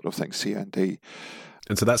 that sort of thing, CND.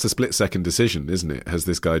 And so that's a split-second decision, isn't it? Has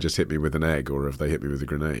this guy just hit me with an egg, or have they hit me with a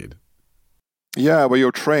grenade? Yeah, well,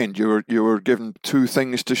 you're trained. You were given two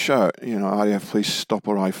things to shout. RAF police, stop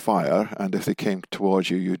or I fire. And if they came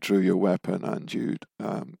towards you, you drew your weapon and you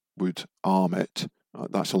would arm it.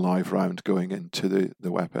 That's a live round going into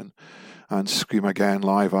the weapon. And scream again,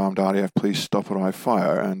 live armed RAF police, stop or I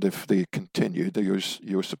fire. And if they continued,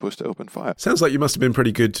 you were supposed to open fire. Sounds like you must have been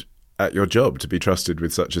pretty good at your job to be trusted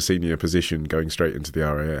with such a senior position going straight into the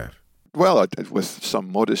RAF. Well, with some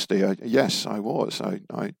modesty, yes, I was.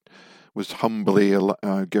 I was humbly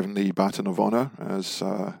given the baton of honour as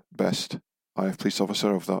best RAF police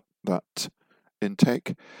officer of that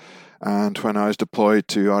intake. And when I was deployed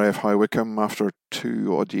to RAF High Wycombe after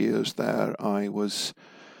 2 odd years there, I was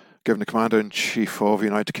given the Commander-in-Chief of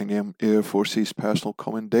United Kingdom Air Forces personal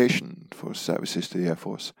commendation for services to the Air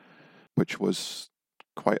Force, which was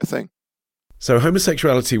quite a thing. So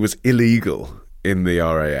homosexuality was illegal in the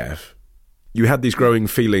RAF. You had these growing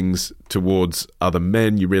feelings towards other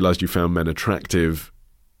men. You realised you found men attractive.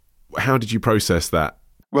 How did you process that?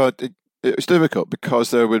 Well, it was difficult because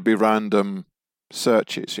there would be random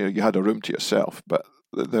searches. You had a room to yourself, but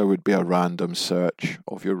there would be a random search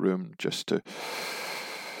of your room just to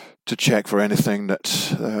check for anything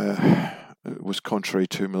that was contrary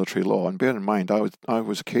to military law. And bear in mind, I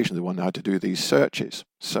was occasionally the one that had to do these searches.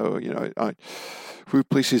 So, who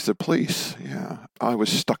polices the police? Yeah, I was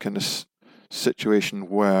stuck in this situation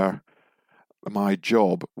where my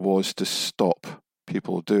job was to stop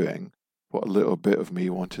people doing what a little bit of me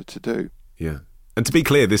wanted to do. Yeah. And to be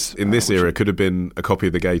clear, this era could have been a copy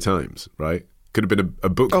of the Gay Times, right? Could have been a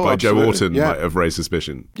book by absolutely. Joe Orton, Yeah. might have raised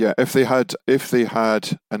suspicion. Yeah, if they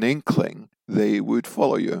had an inkling, they would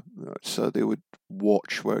follow you. So they would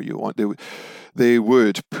watch where you want. They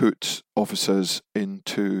would put officers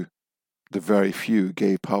into the very few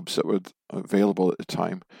gay pubs that were available at the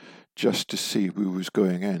time just to see who was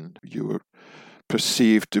going in. You were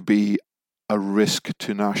perceived to be a risk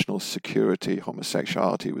to national security.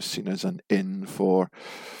 Homosexuality was seen as an in for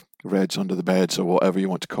Reds under the beds, or whatever you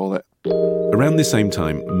want to call it. Around this same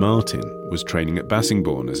time, Martin was training at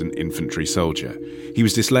Bassingbourn as an infantry soldier. He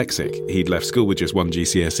was dyslexic. He'd left school with just one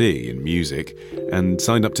GCSE in music and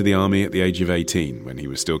signed up to the army at the age of 18 when he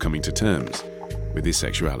was still coming to terms with his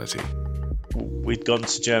sexuality. We'd gone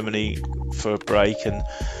to Germany for a break, and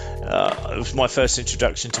it was my first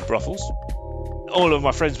introduction to brothels. All of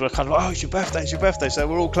my friends were kind of like, oh, it's your birthday, so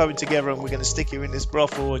we're all clubbing together and we're going to stick you in this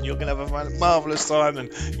brothel and you're going to have a marvellous time,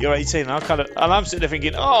 and you're 18. And I'm sitting there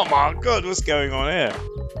thinking, oh my God, what's going on here?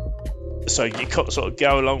 So you got sort of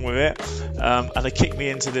go along with it, and they kicked me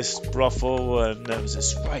into this brothel, and there was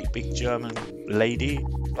this great big German lady.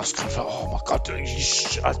 I was kind of like, oh my God,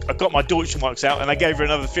 I got my Deutschmarks out and I gave her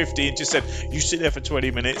another 50 and just said, you sit there for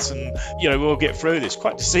 20 minutes and, we'll get through this.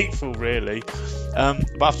 Quite deceitful, really.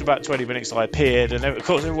 But after about 20 minutes, I appeared, and of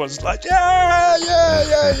course everyone's like, yeah.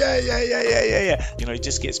 It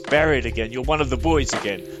just gets buried again. You're one of the boys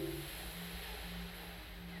again.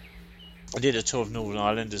 I did a tour of Northern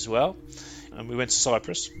Ireland as well, and we went to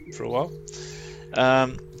Cyprus for a while.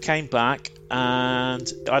 Came back, and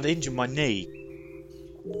I'd injured my knee,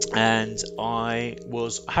 and I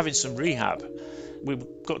was having some rehab. We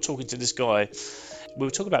got talking to this guy. We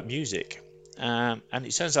were talking about music, and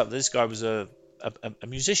it turns out that this guy was a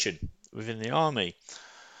musician within the army.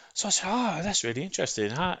 So I said, oh, that's really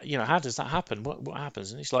interesting. How does that happen? What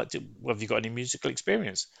happens? And he's like, have you got any musical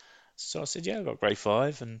experience? So I said, yeah, I've got grade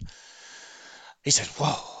 5, and he said,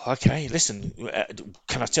 whoa, okay, listen,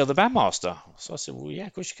 can I tell the bandmaster? So I said, well, yeah,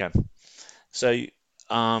 of course you can. So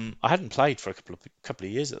I hadn't played for a couple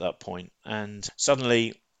of years at that point, and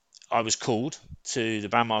suddenly I was called to the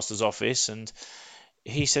bandmaster's office, and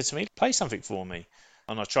he said to me, play something for me.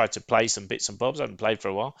 And I tried to play some bits and bobs. I hadn't played for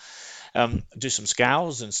a while. Do some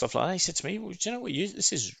scales and stuff like that. He said to me, well, do you know what,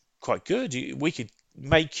 this is quite good. We could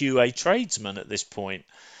make you a tradesman at this point.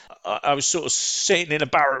 I was sort of sitting in a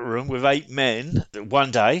barrack room with 8 men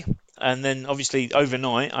one day, and then obviously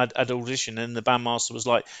overnight I'd auditioned, and the bandmaster was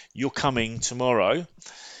like, you're coming tomorrow.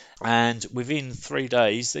 And within 3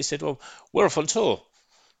 days they said, well, we're off on tour.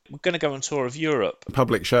 We're going to go on tour of Europe.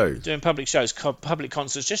 Public shows. Doing public shows, public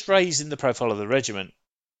concerts, just raising the profile of the regiment.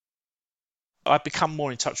 I'd become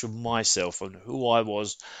more in touch with myself and who I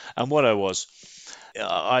was and what I was.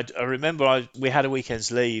 I remember we had a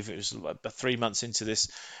weekend's leave. It was about 3 months into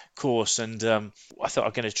this course, and I thought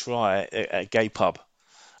I'm going to try a gay pub.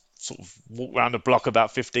 Sort of walked around the block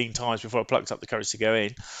about 15 times before I plucked up the courage to go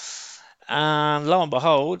in. And lo and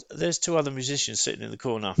behold, there's 2 other musicians sitting in the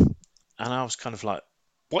corner. And I was kind of like,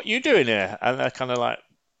 what are you doing here? And they're kind of like,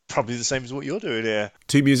 probably the same as what you're doing here.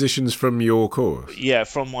 2 musicians from your course? Yeah,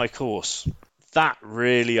 from my course. That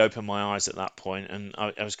really opened my eyes at that point, and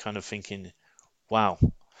I was kind of thinking, wow.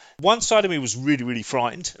 One side of me was really, really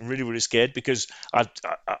frightened and really, really scared because I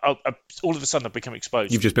all of a sudden I've become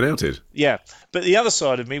exposed. You've just been outed. Yeah. But the other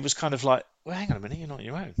side of me was kind of like, well, hang on a minute, you're not on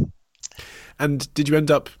your own. And did you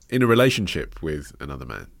end up in a relationship with another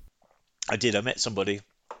man? I did. I met somebody.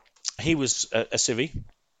 He was a civvy.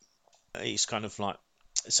 He's kind of like,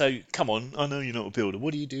 so come on, I know you're not a builder.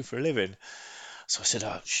 What do you do for a living? So I said,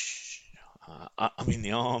 oh, shh. I'm in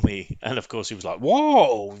the army. And of course he was like,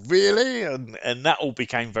 whoa, really? And that all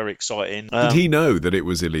became very exciting. Did he know that it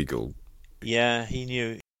was illegal? Yeah, he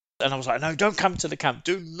knew. And I was like, no, don't come to the camp.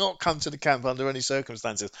 Do not come to the camp under any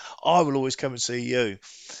circumstances. I will always come and see you.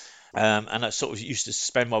 And I sort of used to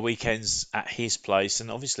spend my weekends at his place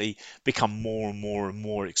and obviously become more and more and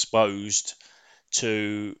more exposed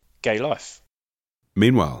to gay life.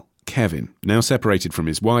 Meanwhile, Kevin, now separated from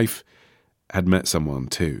his wife, had met someone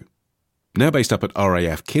too. Now based up at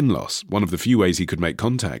RAF Kinloss, one of the few ways he could make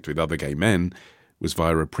contact with other gay men was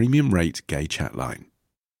via a premium rate gay chat line.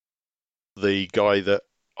 The guy that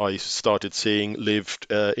I started seeing lived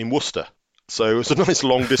in Worcester. So it was a nice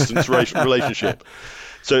long-distance relationship.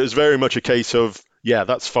 So it was very much a case of, yeah,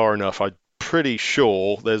 that's far enough. I'm pretty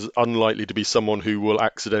sure there's unlikely to be someone who will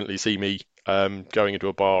accidentally see me going into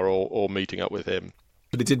a bar or meeting up with him.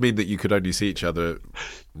 But it did mean that you could only see each other,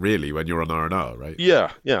 really, when you're on R&R, right?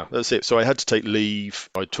 Yeah, that's it. So I had to take leave.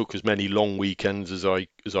 I took as many long weekends as I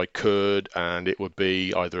could, and it would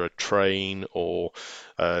be either a train or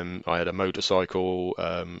I had a motorcycle.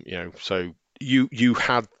 So you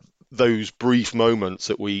had those brief moments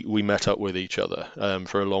that we met up with each other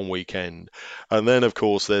for a long weekend. And then, of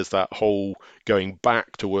course, there's that whole going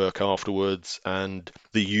back to work afterwards and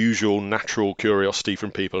the usual natural curiosity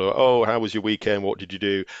from people. Oh, how was your weekend? What did you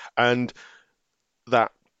do? And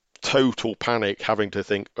that total panic, having to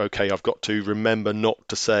think, okay, I've got to remember not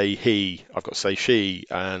to say he, I've got to say she,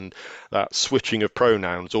 and that switching of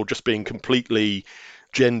pronouns, or just being completely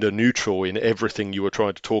gender neutral in everything you were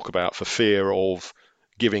trying to talk about for fear of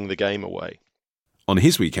giving the game away. On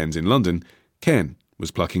his weekends in London, Ken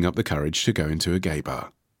was plucking up the courage to go into a gay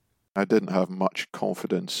bar. I didn't have much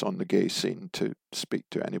confidence on the gay scene to speak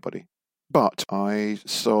to anybody. But I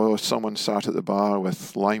saw someone sat at the bar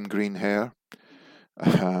with lime green hair,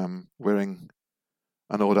 wearing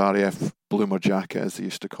an old RAF bloomer jacket, as they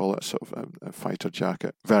used to call it, sort of a fighter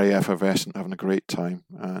jacket. Very effervescent, having a great time,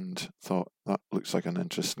 and thought, that looks like an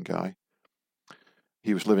interesting guy.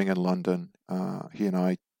 He was living in London. He and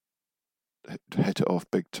I hit it off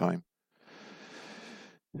big time.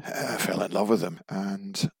 I fell in love with him,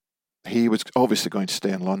 and he was obviously going to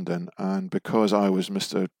stay in London, and because I was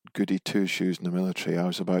Mr. Goody Two-Shoes in the military, I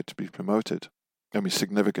was about to be promoted. I mean,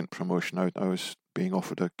 significant promotion. I was being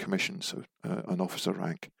offered a commission, so an officer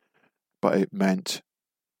rank. But it meant,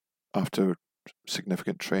 after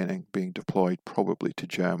significant training, being deployed probably to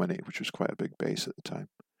Germany, which was quite a big base at the time.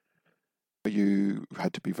 You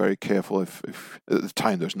had to be very careful if at the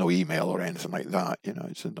time there was no email or anything like that,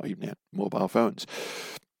 it's not even mobile phones.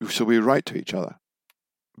 So we write to each other.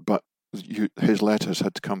 But his letters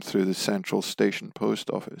had to come through the Central Station post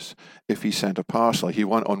office. If he sent a parcel,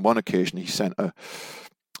 on one occasion he sent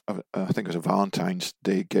I think it was a Valentine's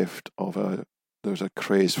Day gift there was a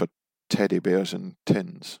craze for teddy bears in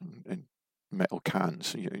tins, in metal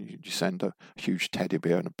cans. You send a huge teddy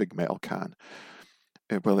bear in a big metal can.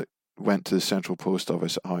 It went to the Central Post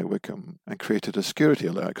Office at High Wycombe and created a security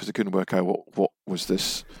alert because they couldn't work out what was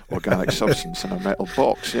this organic substance in a metal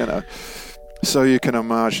box, So you can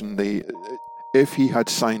imagine if he had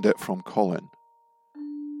signed it from Colin,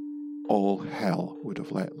 all hell would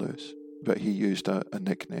have let loose. But he used a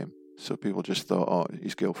nickname, so people just thought, oh,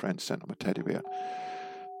 his girlfriend sent him a teddy bear.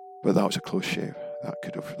 But that was a close shave. That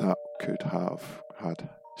could have had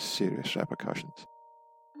serious repercussions.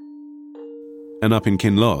 And up in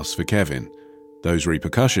Kinloss for Kevin, those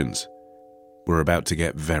repercussions were about to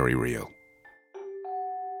get very real.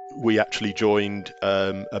 We actually joined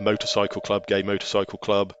a motorcycle club, gay motorcycle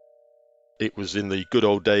club. It was in the good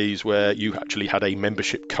old days where you actually had a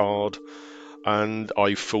membership card, and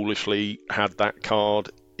I foolishly had that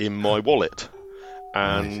card in my wallet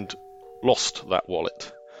and lost that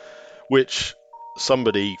wallet, which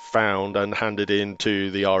somebody found and handed in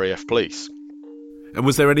to the RAF police. And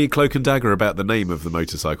was there any cloak and dagger about the name of the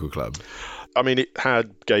motorcycle club? I mean, it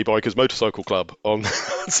had Gay Bikers Motorcycle Club on,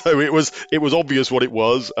 so it was obvious what it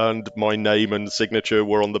was, and my name and signature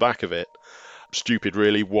were on the back of it. Stupid,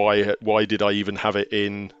 really. Why did I even have it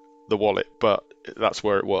in the wallet? But that's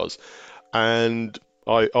where it was. And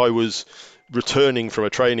I was returning from a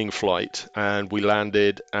training flight, and we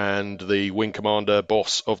landed, and the wing commander,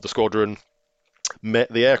 boss of the squadron,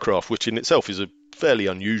 met the aircraft, which in itself is a fairly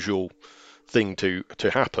unusual thing to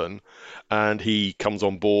happen. And he comes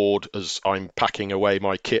on board as I'm packing away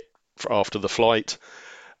my kit after the flight,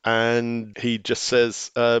 and he just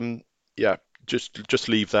says, just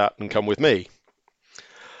leave that and come with me.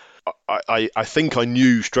 I think I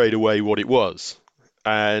knew straight away what it was,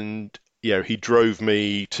 and he drove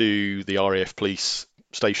me to the RAF police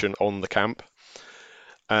station on the camp,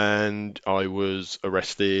 and I was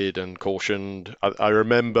arrested and cautioned. I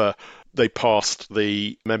remember they passed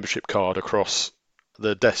the membership card across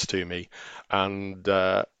the desk to me, and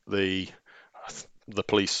the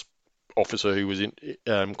police officer who was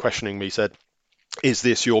questioning me said, "Is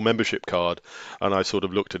this your membership card?" And I sort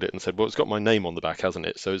of looked at it and said, "Well, it's got my name on the back, hasn't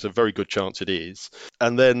it? So it's a very good chance it is."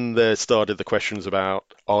 And then there started the questions about,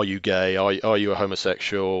 are you gay? Are you a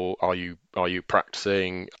homosexual? Are you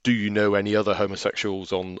practicing? Do you know any other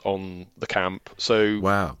homosexuals on the camp? So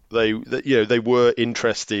wow, they were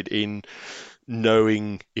interested in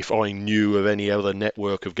knowing if I knew of any other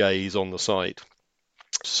network of gays on the site.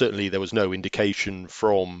 Certainly there was no indication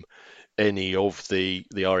from any of the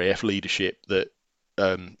RAF leadership that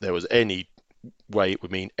there was any way it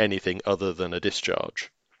would mean anything other than a discharge.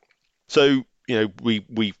 So,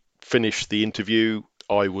 we finished the interview.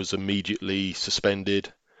 I was immediately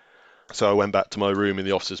suspended. So I went back to my room in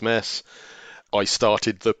the officers' mess. I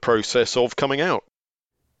started the process of coming out.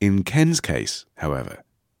 In Ken's case, however,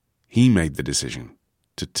 he made the decision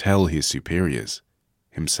to tell his superiors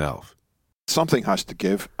himself. Something has to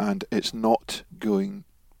give, and it's not going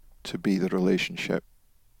to be the relationship.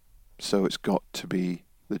 So it's got to be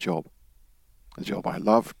the job. The job I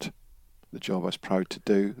loved, the job I was proud to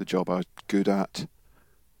do, the job I was good at,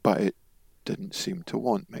 but it didn't seem to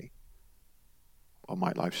want me or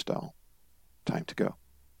my lifestyle. Time to go.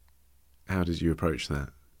 How did you approach that?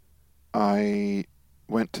 I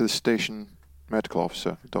went to the station medical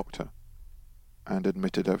officer, doctor, and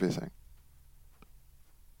admitted everything.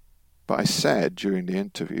 But I said during the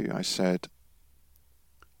interview, I said,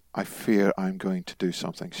 I fear I'm going to do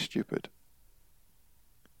something stupid.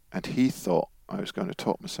 And he thought I was going to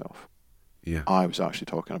top myself. Yeah. I was actually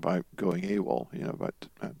talking about going AWOL, about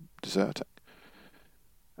deserting.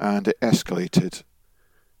 And it escalated.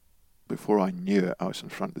 Before I knew it, I was in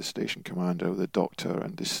front of the station commander, the doctor,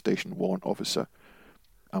 and the station warrant officer,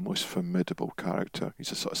 a most formidable character.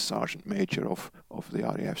 He's a sort of sergeant major of the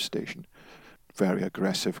RAF station, very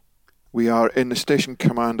aggressive. We are in the station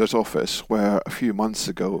commander's office where a few months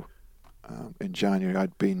ago, in January,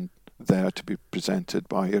 I'd been there to be presented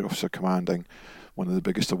by Air Officer Commanding, one of the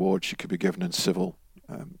biggest awards you could be given in civil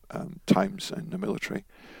times in the military.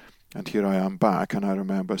 And here I am back, and I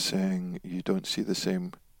remember saying, you don't see the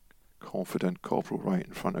same confident corporal right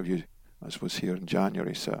in front of you as was here in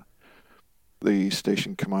January, sir. The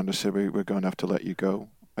station commander said, we're going to have to let you go.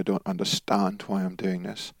 I don't understand why I'm doing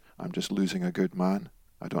this. I'm just losing a good man.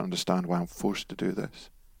 I don't understand why I'm forced to do this.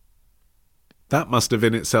 That must have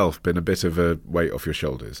in itself been a bit of a weight off your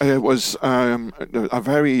shoulders. It was a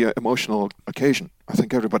very emotional occasion. I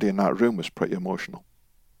think everybody in that room was pretty emotional.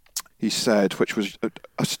 He said, which was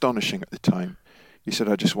astonishing at the time, he said,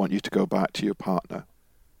 I just want you to go back to your partner,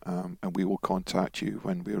 and we will contact you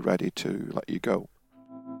when we're ready to let you go.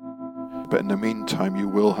 But in the meantime, you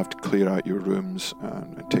will have to clear out your rooms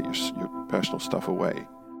and take your personal stuff away.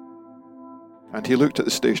 And he looked at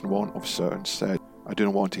the station warrant officer and said, I do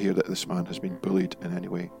not want to hear that this man has been bullied in any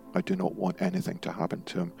way. I do not want anything to happen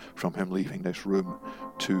to him, from him leaving this room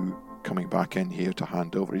to coming back in here to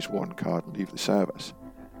hand over his warrant card and leave the service.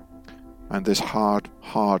 And this hard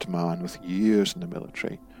man with years in the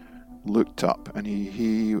military looked up, and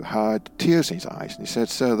he had tears in his eyes, and he said,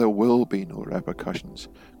 sir, there will be no repercussions.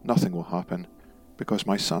 Nothing will happen because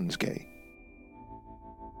my son's gay.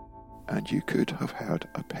 And you could have heard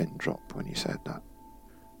a pin drop when he said that.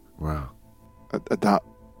 Wow. That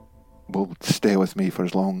will stay with me for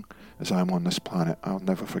as long as I'm on this planet. I'll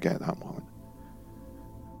never forget that moment.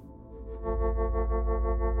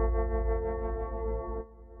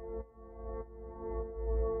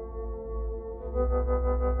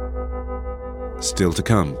 Still to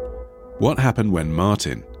come, what happened when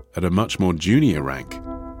Martin, at a much more junior rank,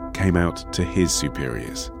 came out to his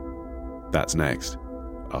superiors? That's next,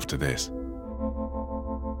 after this.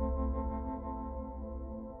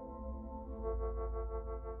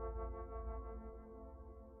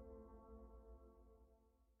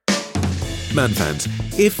 Man fans,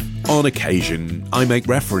 if on occasion I make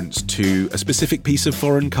reference to a specific piece of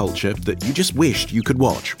foreign culture that you just wished you could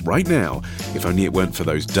watch right now, if only it weren't for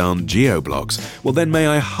those darn geo-blocks, well then may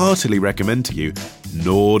I heartily recommend to you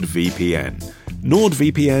NordVPN.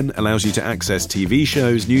 NordVPN allows you to access TV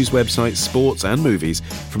shows, news websites, sports and movies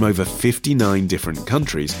from over 59 different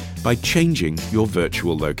countries by changing your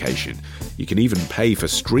virtual location. You can even pay for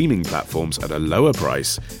streaming platforms at a lower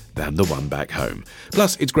price than the one back home.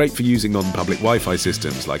 Plus, it's great for using on public Wi-Fi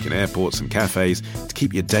systems like in airports and cafes to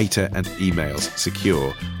keep your data and emails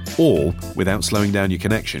secure, all without slowing down your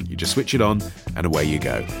connection. You just switch it on and away you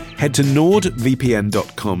go. Head to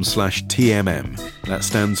nordvpn.com/TMM. That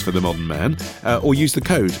stands for the modern man. Or use the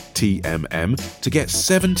code TMM to get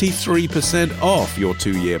 73% off your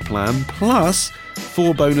 2-year plan, plus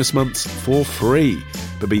 4 bonus months for free.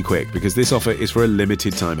 But be quick, because this offer is for a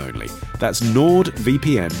limited time only. That's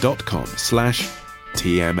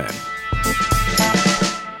nordvpn.com/TMM.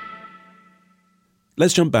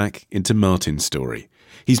 Let's jump back into Martin's story.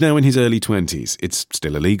 He's now in his early 20s. It's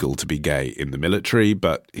still illegal to be gay in the military,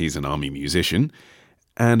 but he's an army musician.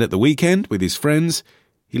 And at the weekend, with his friends,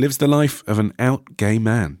 he lives the life of an out gay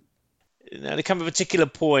man. Now, there comes a particular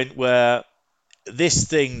point where this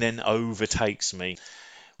thing then overtakes me.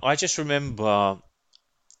 I just remember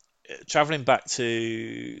travelling back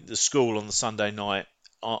to the school on the Sunday night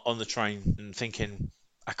on the train and thinking,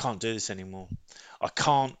 I can't do this anymore. I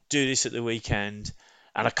can't do this at the weekend,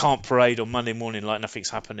 and I can't parade on Monday morning like nothing's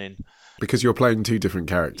happening. Because you're playing 2 different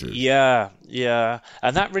characters. Yeah.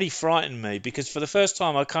 And that really frightened me, because for the first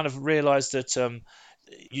time I kind of realised that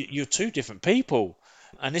you're 2 different people.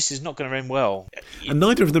 And this is not going to end well. And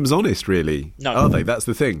neither of them's honest, really, no. Are they? That's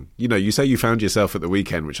the thing. You know, you say you found yourself at the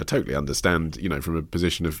weekend, which I totally understand, you know, from a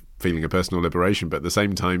position of feeling a personal liberation, but at the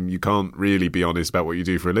same time, you can't really be honest about what you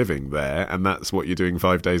do for a living there, and that's what you're doing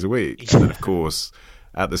 5 days a week. And then, of course,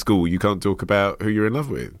 at the school, you can't talk about who you're in love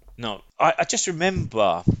with. No, I just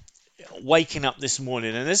remember waking up this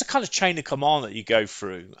morning, and there's a kind of chain of command that you go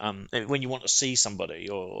through when you want to see somebody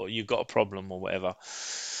or you've got a problem or whatever.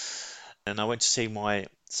 And I went to see my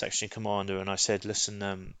section commander, and I said,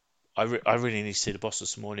 listen, I really need to see the boss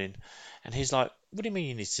this morning. And he's like, what do you mean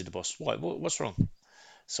you need to see the boss? What's wrong?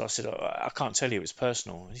 So I said, I can't tell you, it's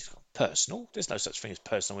personal. And he's like, personal? There's no such thing as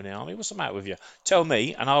personal in the army. What's the matter with you? Tell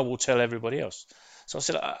me, and I will tell everybody else. So I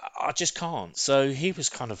said, I just can't. So he was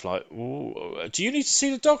kind of like, do you need to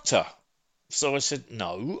see the doctor? So I said,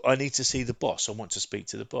 no, I need to see the boss. I want to speak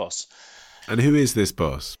to the boss. And who is this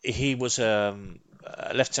boss? He was a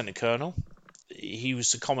lieutenant colonel. He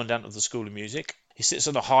was the commandant of the School of Music. He sits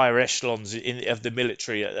on the higher echelons of the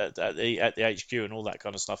military at the HQ and all that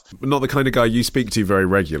kind of stuff. But not the kind of guy you speak to very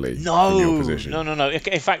regularly. No, in your position. No.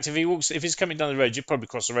 In fact, if he's coming down the road, you'd probably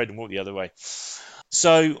cross the road and walk the other way.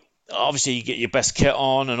 So obviously you get your best kit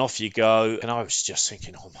on and off you go. And I was just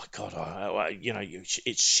thinking, oh my God,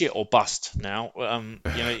 it's shit or bust now.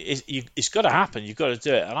 It's got to happen. You've got to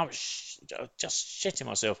do it. And I was just shitting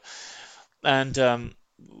myself. And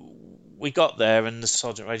we got there, and the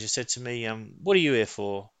Sergeant Major said to me, what are you here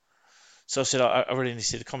for? So I said, I really need to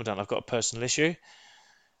see the Commandant. I've got a personal issue.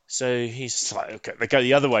 So he's like, okay, they go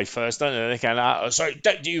the other way first, don't they? They go, so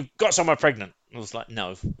you've got someone pregnant? I was like,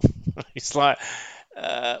 no. He's like,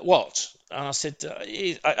 what? And I said,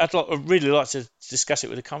 I'd really like to discuss it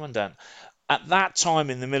with the Commandant. At that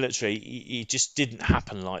time in the military, it just didn't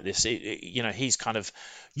happen like this. He's kind of,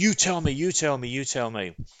 you tell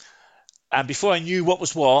me. And before I knew what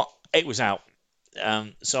was what, it was out.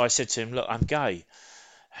 So I said to him, look, I'm gay.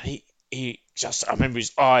 And he just, I remember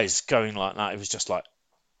his eyes going like that. It was just like,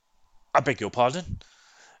 I beg your pardon?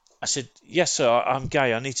 I said, yes, sir, I'm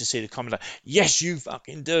gay. I need to see the Commandant. Yes, you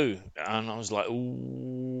fucking do. And I was like,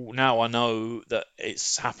 ooh, now I know that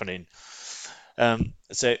it's happening.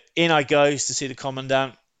 So in I goes to see the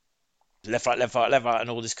Commandant. Left, right, and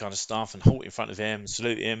all this kind of stuff. And halt in front of him,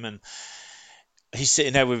 salute him. And he's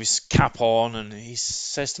sitting there with his cap on, and he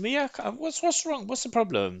says to me, yeah, what's wrong? What's the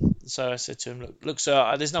problem? So I said to him, look,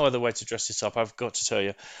 sir, there's no other way to dress this up. I've got to tell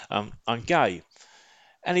you, I'm gay.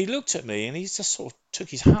 And he looked at me, and he just sort of took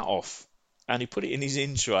his hat off, and he put it in his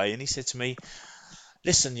in tray, and he said to me,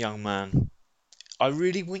 listen, young man, I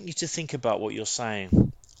really want you to think about what you're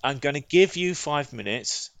saying. I'm going to give you 5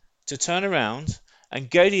 minutes to turn around and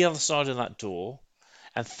go to the other side of that door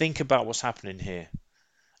and think about what's happening here.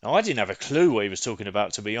 Now, I didn't have a clue what he was talking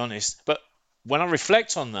about, to be honest. But when I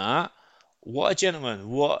reflect on that, what a gentleman,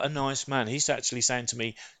 what a nice man. He's actually saying to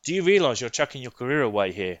me, do you realise you're chucking your career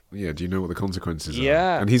away here? Yeah, do you know what the consequences are?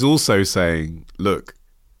 Yeah. And he's also saying, look,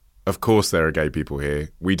 of course there are gay people here.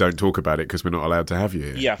 We don't talk about it because we're not allowed to have you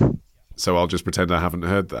here. Yeah. So I'll just pretend I haven't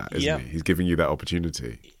heard that, isn't Yeah. he? He's giving you that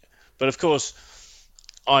opportunity. But of course,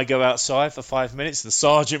 I go outside for 5 minutes. The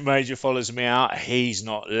Sergeant Major follows me out. He's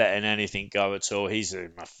not letting anything go at all. He's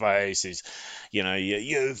in my face. He's,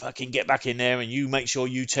 you fucking get back in there and you make sure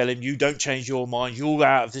you tell him you don't change your mind. You're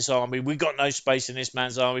out of this army. We've got no space in this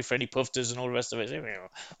man's army for any pufters and all the rest of it.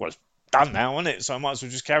 Well, it's done now, isn't it? So I might as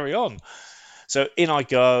well just carry on. So in I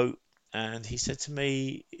go, and he said to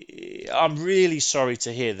me, I'm really sorry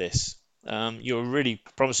to hear this. You're a really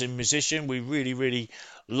promising musician. We really, really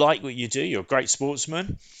like what you do. You're a great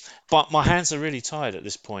sportsman. But my hands are really tied at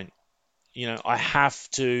this point. I have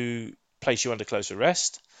to place you under close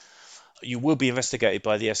arrest. You will be investigated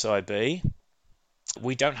by the SIB.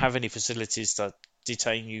 We don't have any facilities to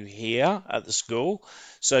detain you here at the school.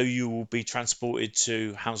 So you will be transported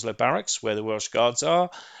to Hounslow Barracks, where the Welsh Guards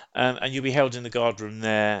are. And you'll be held in the guard room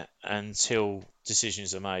there until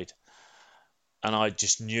decisions are made. And I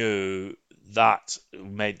just knew that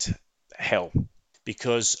meant hell,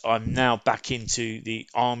 because I'm now back into the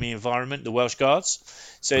army environment, the Welsh Guards.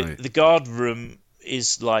 So Right. The guard room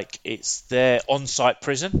is like, it's their on-site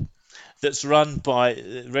prison that's run by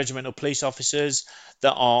regimental police officers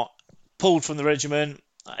that are pulled from the regiment,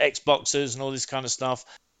 ex-boxers and all this kind of stuff.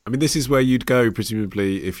 I mean, this is where you'd go,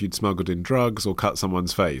 presumably, if you'd smuggled in drugs or cut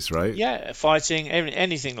someone's face, right? Yeah, fighting,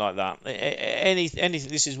 anything like that. Anything.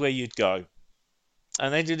 This is where you'd go.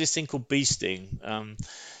 And they do this thing called beasting.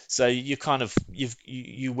 So you kind of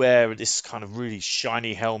you wear this kind of really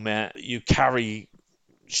shiny helmet. You carry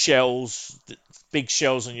shells, big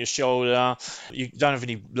shells on your shoulder. You don't have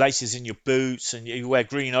any laces in your boots, and you wear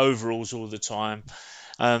green overalls all the time.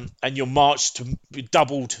 And you're marched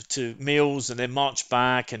doubled to meals, and then marched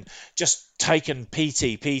back, and just taken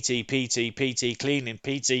PT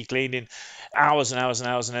cleaning, hours and hours and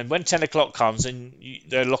hours. And then when 10 o'clock comes and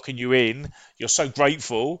they're locking you in, you're so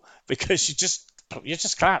grateful because you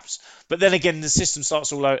just collapse. But then again, the system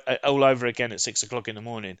starts all over again at 6 o'clock in the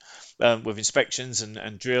morning, with inspections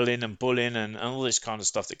and drilling and bullying and all this kind of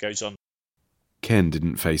stuff that goes on. Ken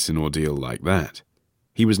didn't face an ordeal like that.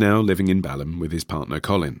 He was now living in Balham with his partner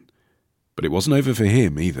Colin. But it wasn't over for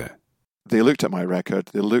him either. They looked at my record,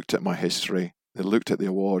 they looked at my history, they looked at the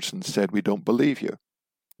awards and said, "We don't believe you."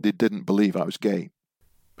 They didn't believe I was gay.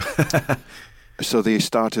 So they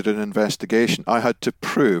started an investigation. I had to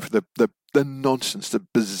prove the nonsense, the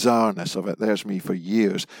bizarreness of it. There's me for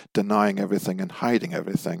years denying everything and hiding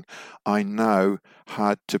everything. I now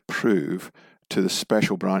had to prove to the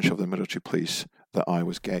special branch of the military police that I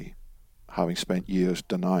was gay, having spent years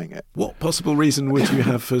denying it. What possible reason would you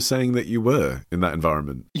have for saying that you were in that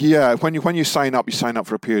environment? Yeah, when you sign up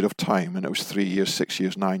for a period of time, and it was 3 years, 6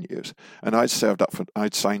 years, 9 years, and I'd signed up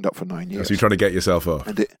for 9 years. So you're trying to get yourself off.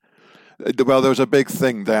 And well, there was a big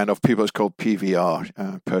thing then of people. It's called PVR,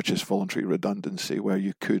 Purchase Voluntary Redundancy, where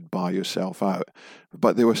you could buy yourself out,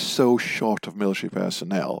 but they were so short of military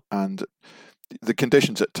personnel, and the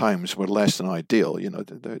conditions at times were less than ideal. You know,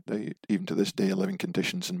 they even to this day, living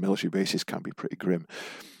conditions in military bases can be pretty grim.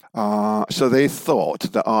 So they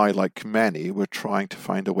thought that I, like many, were trying to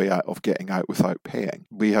find a way out of getting out without paying.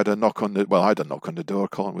 I had a knock on the door.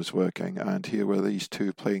 Colin was working, and here were these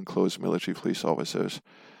two plainclothes military police officers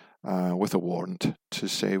with a warrant to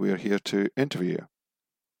say, "We're here to interview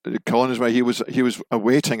you." Colin he was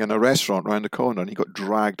awaiting in a restaurant round the corner, and he got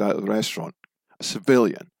dragged out of the restaurant. A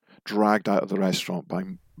civilian dragged out of the restaurant by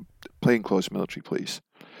plainclothes military police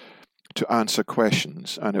to answer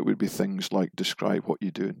questions, and it would be things like, "Describe what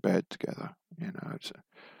you do in bed together." You know,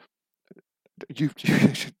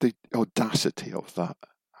 the audacity of that.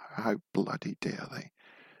 How bloody dare they?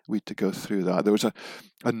 We had to go through that. There was a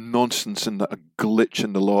nonsense and a glitch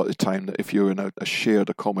in the law at the time that if you were in a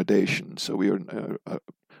shared accommodation, so we were in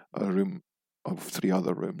a room of 3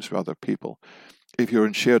 other rooms with other people. If you're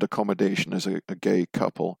in shared accommodation as a gay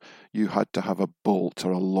couple, you had to have a bolt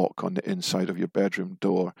or a lock on the inside of your bedroom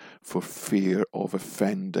door for fear of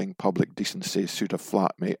offending public decency should a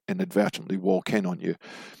flatmate inadvertently walk in on you.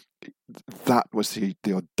 That was the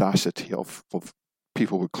audacity of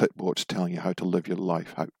people with clipboards telling you how to live your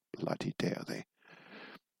life. How bloody dare they?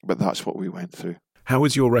 But that's what we went through. How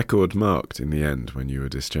was your record marked in the end when you were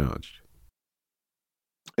discharged?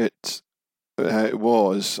 It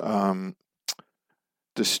was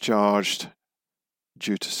discharged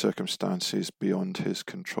due to circumstances beyond his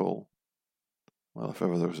control. Well, if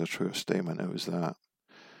ever there was a truer statement, it was that.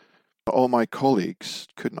 But all my colleagues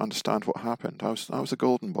couldn't understand what happened. I was a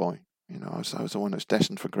golden boy. You know, I was the one that was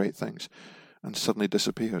destined for great things, and suddenly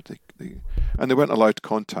disappeared. And they weren't allowed to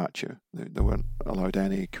contact you. They weren't allowed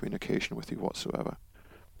any communication with you whatsoever.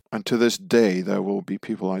 And to this day, there will be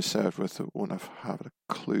people I served with that won't have had a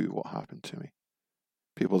clue what happened to me.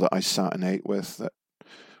 People that I sat and ate with, that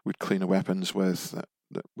we'd clean the weapons with, that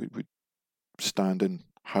we would stand in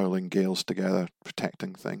howling gales together,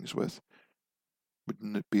 protecting things with,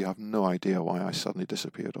 would have no idea why I suddenly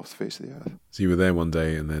disappeared off the face of the earth. So you were there one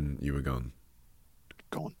day and then you were gone?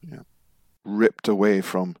 Gone, yeah. Ripped away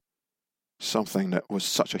from something that was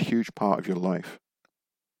such a huge part of your life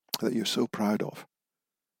that you're so proud of.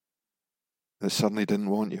 They suddenly didn't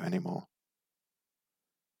want you anymore.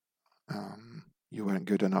 You weren't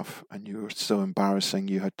good enough, and you were so embarrassing,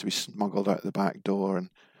 you had to be smuggled out the back door and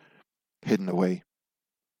hidden away.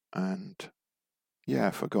 And,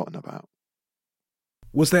 forgotten about.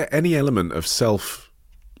 Was there any element of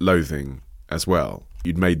self-loathing as well?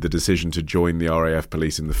 You'd made the decision to join the RAF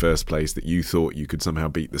police in the first place, that you thought you could somehow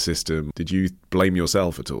beat the system. Did you blame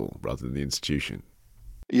yourself at all, rather than the institution?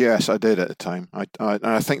 Yes, I did at the time. I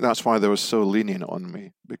think that's why they were so lenient on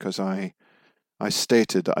me, because I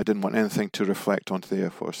stated that I didn't want anything to reflect onto the Air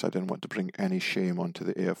Force. I didn't want to bring any shame onto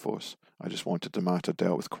the Air Force. I just wanted the matter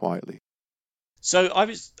dealt with quietly. So I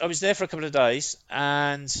was there for a couple of days,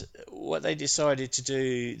 and what they decided to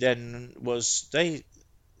do then was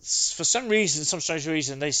for some strange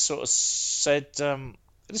reason, they sort of said,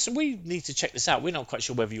 listen, we need to check this out. We're not quite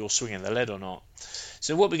sure whether you're swinging the lead or not.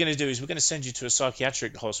 So what we're going to do is we're going to send you to a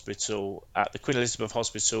psychiatric hospital at the Queen Elizabeth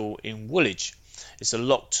Hospital in Woolwich. It's a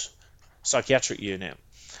locked psychiatric unit.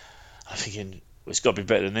 I'm thinking, well, it's got to be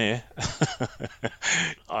better than here.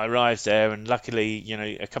 I arrived there, and luckily,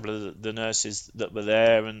 a couple of the nurses that were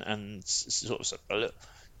there and sort of said, look,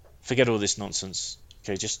 forget all this nonsense.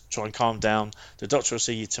 Okay, just try and calm down. The doctor will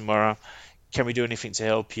see you tomorrow. Can we do anything to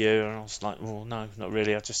help you? And I was like, well, no, not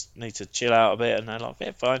really. I just need to chill out a bit. And they're like, yeah,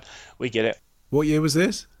 fine. We get it. What year was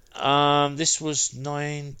this? This was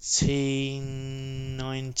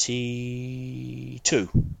 1992.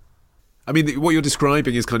 I mean, what you're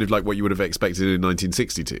describing is kind of like what you would have expected in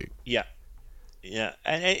 1962. Yeah,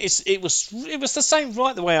 and it was the same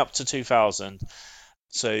right the way up to 2000.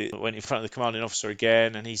 So I went in front of the commanding officer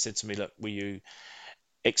again, and he said to me, "Look, will you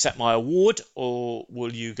accept my award, or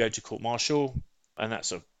will you go to court-martial?" And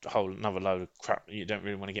that's a whole another load of crap you don't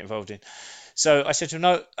really want to get involved in. So I said to him,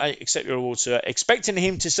 no, I accept your award, sir, expecting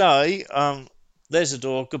him to say, there's the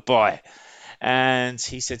door, goodbye. And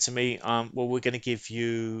he said to me, well, we're going to give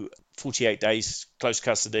you 48 days close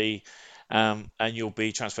custody, and you'll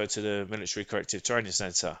be transferred to the Military Corrective Training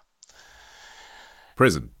Centre.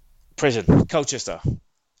 Prison, Colchester.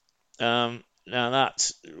 Now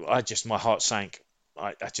that, my heart sank.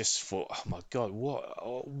 I just thought, oh my God,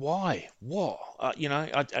 what? Why? What?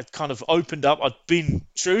 I'd kind of opened up. I'd been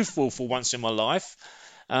truthful for once in my life,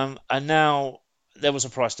 and now there was a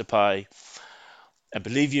price to pay. And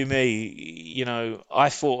believe you me, I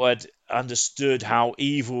thought I'd understood how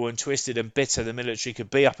evil and twisted and bitter the military could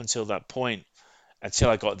be up until that point, until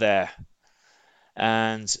I got there.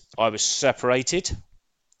 And I was separated.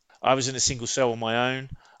 I was in a single cell on my own.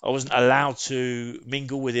 I wasn't allowed to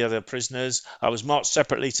mingle with the other prisoners. I was marched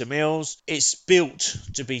separately to meals. It's built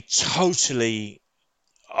to be totally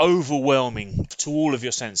overwhelming to all of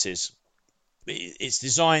your senses. It's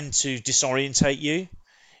designed to disorientate you.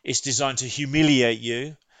 It's designed to humiliate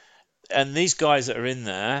you. And these guys that are in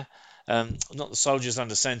there, not the soldiers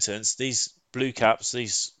under sentence, these blue caps,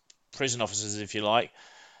 these prison officers, if you like,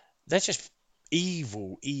 they're just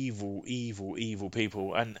evil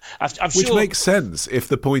people. And Which sure... makes sense if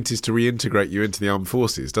the point is to reintegrate you into the armed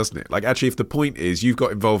forces, doesn't it? Like, actually, if the point is you've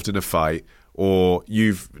got involved in a fight or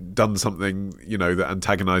you've done something, that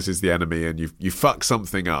antagonises the enemy and you fuck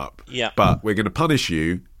something up, but we're going to punish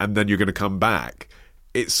you and then you're going to come back,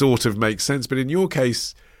 it sort of makes sense. But in your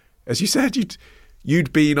case, as you said,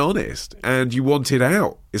 you'd been honest and you wanted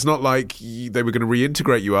out. It's not like they were going to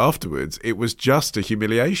reintegrate you afterwards. It was just a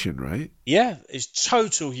humiliation, right? Yeah, it's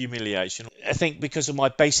total humiliation. I think because of my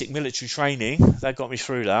basic military training, that got me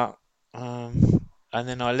through that. And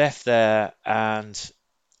then I left there and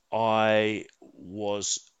I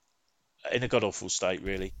was in a god-awful state,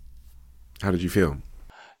 really. How did you feel?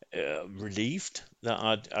 Relieved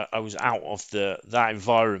that I was out of that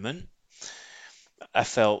environment. I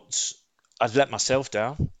felt I'd let myself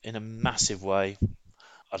down in a massive way.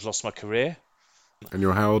 I'd lost my career. And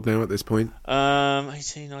you're how old now at this point?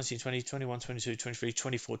 18, 19, 20, 21, 22, 23,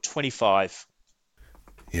 24, 25.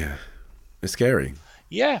 Yeah. It's scary.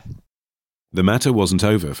 Yeah. The matter wasn't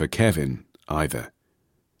over for Kevin either.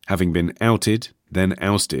 Having been outed, then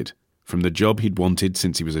ousted, from the job he'd wanted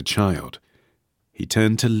since he was a child, he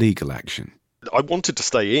turned to legal action. I wanted to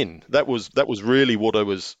stay in. That was really what I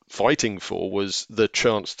was fighting for, was the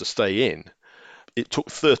chance to stay in. It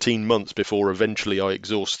took 13 months before eventually I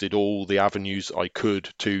exhausted all the avenues I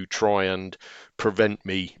could to try and prevent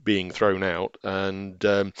me being thrown out. And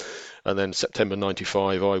then September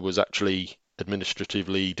 95, I was actually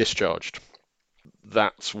administratively discharged.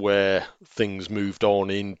 That's where things moved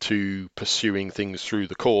on into pursuing things through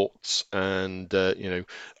the courts and,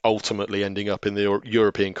 ultimately ending up in the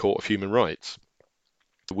European Court of Human Rights.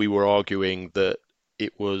 We were arguing that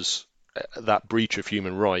it was that breach of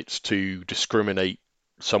human rights to discriminate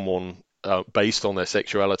someone based on their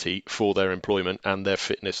sexuality for their employment and their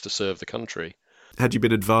fitness to serve the country. Had you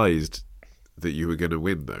been advised that you were going to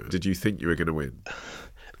win, though? Did you think you were going to win?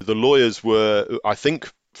 The lawyers were, I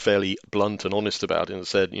think, fairly blunt and honest about it and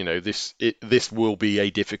said, this will be a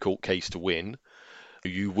difficult case to win.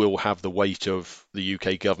 You will have the weight of the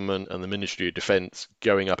UK government and the Ministry of Defence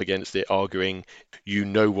going up against it, arguing,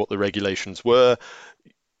 what the regulations were,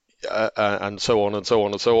 and so on and so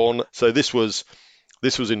on and so on. So this was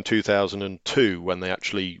in 2002 when they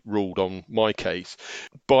actually ruled on my case.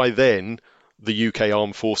 By then, the UK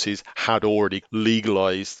Armed Forces had already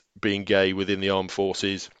legalised being gay within the Armed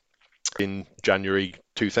Forces in January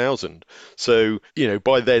 2000. So,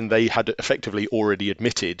 by then they had effectively already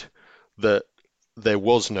admitted that there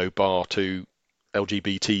was no bar to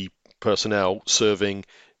LGBT personnel serving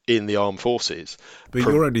in the armed forces. But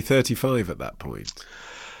you're only 35 at that point.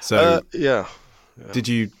 So yeah. Did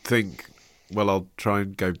you think, well, I'll try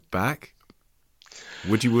and go back?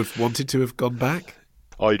 Would you have wanted to have gone back?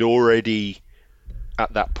 I'd already,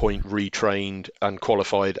 at that point, retrained and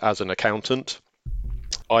qualified as an accountant.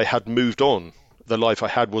 I had moved on. The life I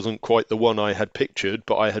had wasn't quite the one I had pictured,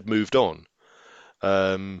 but I had moved on.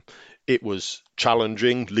 It was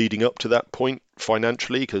challenging leading up to that point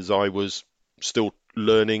financially because I was still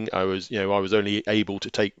learning. I was only able to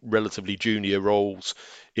take relatively junior roles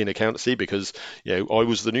in accountancy because, I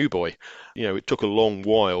was the new boy. It took a long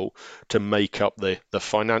while to make up the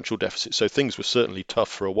financial deficit. So things were certainly tough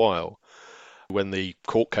for a while. When the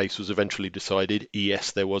court case was eventually decided,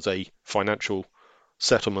 yes, there was a financial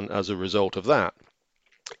settlement as a result of that.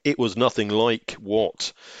 It was nothing like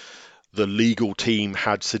what the legal team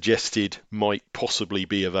had suggested might possibly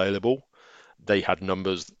be available. they had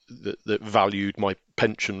numbers that valued my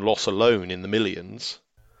pension loss alone in the millions.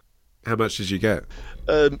 How much did you get?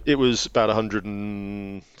 It was about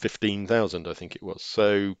 115,000, I think it was.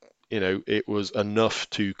 So, it was enough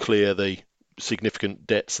to clear the significant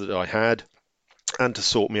debts that I had and to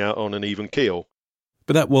sort me out on an even keel.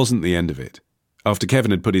 But that wasn't the end of it. After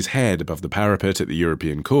Kevin had put his head above the parapet at the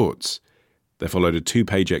European courts, there followed a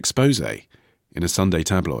 2-page exposé in a Sunday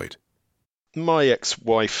tabloid. My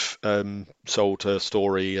ex-wife sold her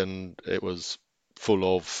story, and it was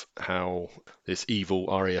full of how this evil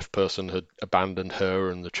RAF person had abandoned her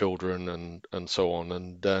and the children and so on.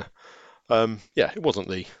 And it wasn't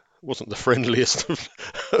the friendliest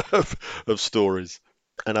of stories.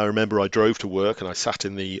 And I remember I drove to work and I sat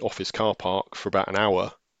in the office car park for about an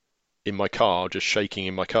hour in my car, just shaking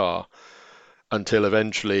in my car, until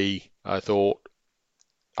eventually I thought,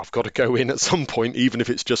 I've got to go in at some point, even if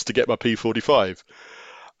it's just to get my P45.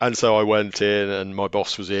 And so I went in, and my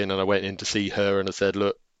boss was in, and I went in to see her, and I said,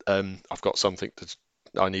 look, I've got something that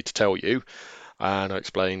I need to tell you. And I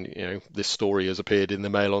explained, this story has appeared in the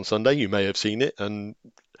Mail on Sunday. You may have seen it. And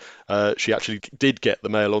she actually did get the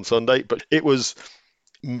Mail on Sunday, but it was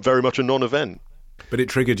very much a non-event. But it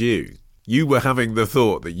triggered you. You were having the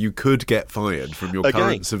thought that you could get fired from your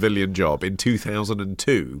current civilian job in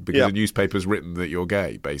 2002 because the newspaper's written that you're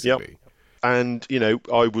gay, basically. Yep. And,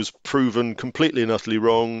 I was proven completely and utterly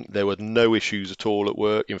wrong. There were no issues at all at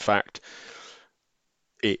work. In fact,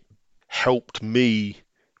 it helped me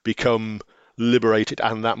become liberated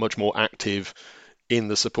and that much more active in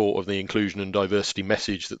the support of the inclusion and diversity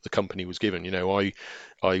message that the company was given.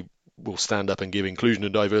 I will stand up and give inclusion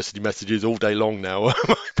and diversity messages all day long now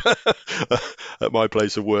at my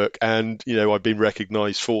place of work. And, I've been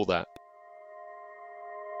recognised for that.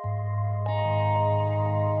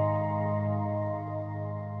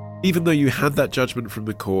 Even though you had that judgment from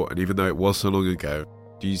the court, and even though it was so long ago,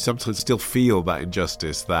 do you sometimes still feel that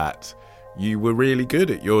injustice that you were really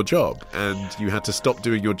good at your job and you had to stop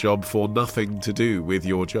doing your job for nothing to do with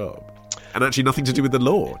your job? And actually nothing to do with the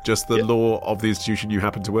law, just the law of the institution you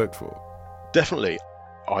happen to work for. Definitely.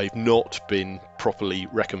 I've not been properly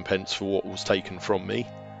recompensed for what was taken from me.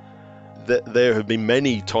 There have been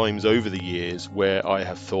many times over the years where I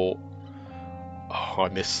have thought, I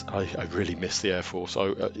really miss the Air Force.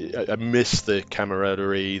 I miss the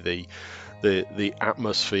camaraderie, the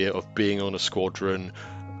atmosphere of being on a squadron.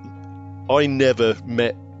 I never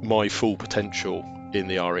met my full potential in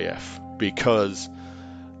the RAF because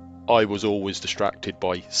I was always distracted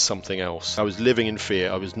by something else. I was living in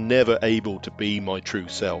fear. I was never able to be my true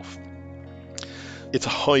self. It's a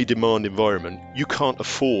high demand environment. You can't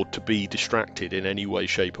afford to be distracted in any way,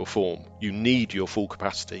 shape or form. You need your full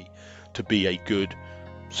capacity to be a good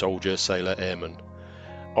soldier, sailor, airman.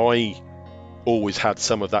 I always had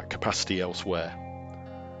some of that capacity elsewhere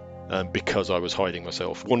because I was hiding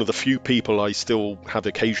myself. One of the few people I still have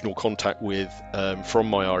occasional contact with from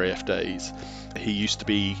my RAF days, he used to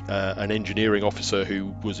be an engineering officer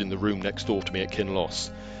who was in the room next door to me at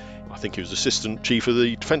Kinloss. I think he was Assistant Chief of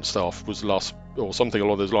the Defence Staff was the last, or something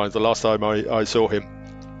along those lines, the last time I saw him.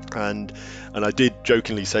 And I did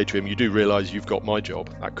jokingly say to him, you do realise you've got my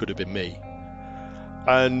job. That could have been me.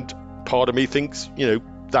 And part of me thinks,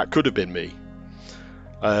 that could have been me.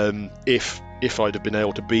 If I'd have been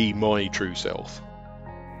able to be my true self.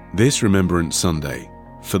 This Remembrance Sunday,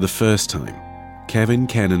 for the first time, Kevin,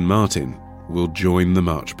 Ken and Martin will join the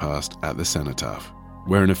march past at the Cenotaph,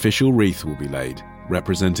 where an official wreath will be laid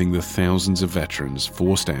representing the thousands of veterans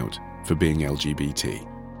forced out for being LGBT.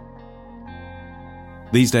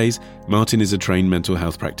 These days, Martin is a trained mental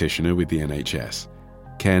health practitioner with the NHS.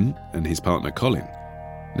 Ken and his partner Colin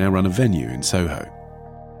now run a venue in Soho.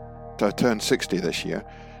 I turned 60 this year.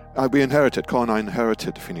 Colin and I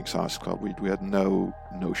inherited Phoenix Arts Club. We had no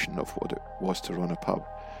notion of what it was to run a pub.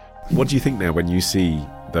 What do you think now when you see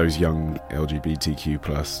those young LGBTQ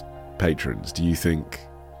plus patrons? Do you think,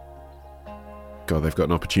 God, they've got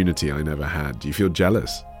an opportunity I never had? Do you feel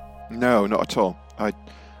jealous? No, not at all. I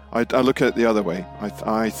look at it the other way.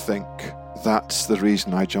 I think that's the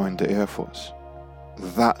reason I joined the Air Force.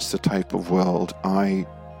 That's the type of world I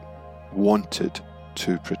wanted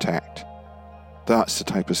to protect. That's the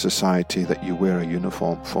type of society that you wear a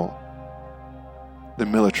uniform for. The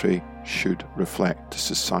military should reflect the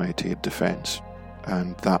society of defence,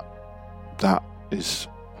 and that is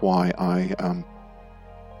why I am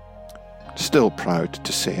still proud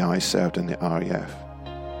to say I served in the RAF.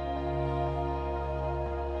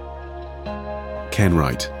 Ken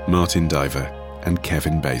Wright, Martin Diver and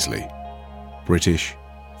Kevin Baisley, British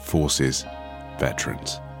Forces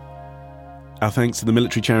veterans. Our thanks to the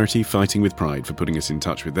military charity Fighting with Pride for putting us in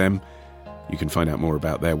touch with them. You can find out more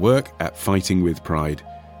about their work at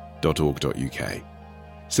fightingwithpride.org.uk.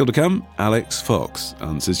 Still to come, Alex Fox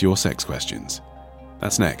answers your sex questions.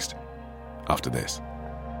 That's next, after this.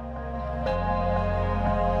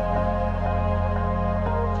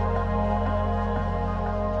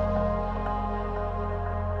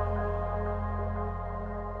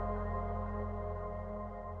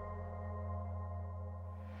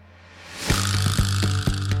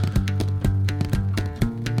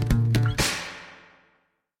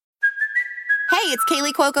 Hey, it's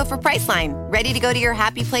Kaylee Cuoco for Priceline. Ready to go to your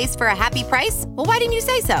happy place for a happy price? Well, why didn't you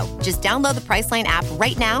say so? Just download the Priceline app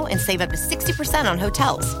right now and save up to 60% on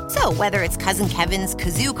hotels. So whether it's Cousin Kevin's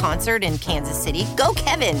Kazoo Concert in Kansas City, go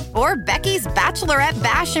Kevin, or Becky's Bachelorette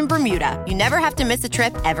Bash in Bermuda, you never have to miss a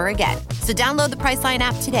trip ever again. So download the Priceline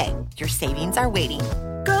app today. Your savings are waiting.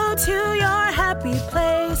 Go to your happy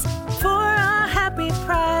place for a happy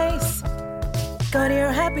price. Go to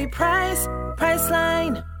your happy price,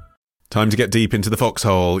 Priceline. Time to get deep into the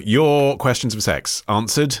foxhole. Your questions of sex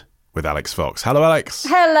answered with Alex Fox. Hello, Alex.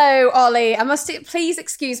 Hello, Ollie. Please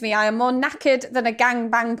excuse me. I am more knackered than a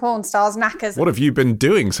gangbang porn star's knackers. What have you been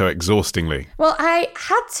doing so exhaustingly? Well, I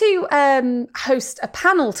had to host a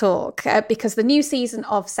panel talk because the new season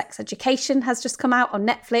of Sex Education has just come out on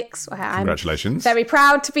Netflix. Congratulations. I'm very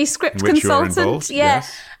proud to be script Which consultant. you're involved, yeah.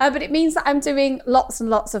 yes. But it means that I'm doing lots and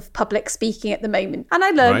lots of public speaking at the moment. And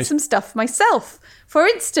I learned some stuff myself. For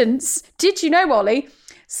instance, did you know, Ollie,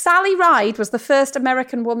 Sally Ride was the first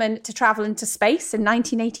American woman to travel into space in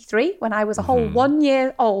 1983 when I was a whole 1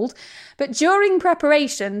 year old. But during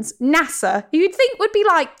preparations, NASA, who you'd think would be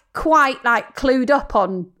quite clued up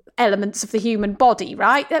on elements of the human body,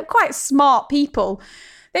 right? They're quite smart people.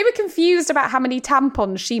 They were confused about how many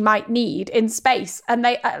tampons she might need in space. And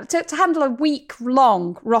they to handle a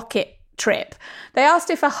week-long rocket trip, they asked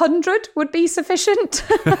if 100 would be sufficient.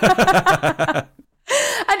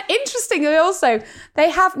 And interestingly also,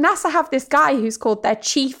 NASA have this guy who's called their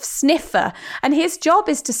chief sniffer, and his job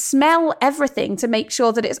is to smell everything to make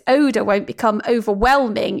sure that its odour won't become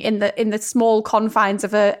overwhelming in the small confines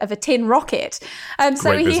of a tin rocket. And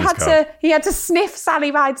so he had to sniff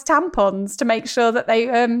Sally Ride's tampons to make sure that they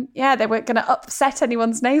weren't going to upset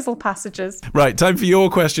anyone's nasal passages. Right, time for your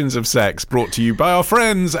questions of sex, brought to you by our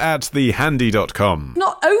friends at thehandy.com.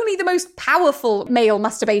 Not only the most powerful male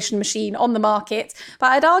masturbation machine on the market,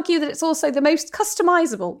 but I'd argue that it's also the most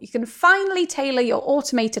customizable. You can finally tailor your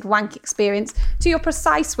automated wank experience to your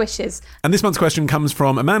precise wishes. And this month's question comes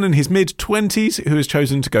from a man in his mid-20s who has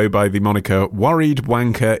chosen to go by the moniker Worried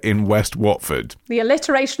Wanker in West Watford. The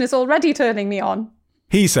alliteration is already turning me on.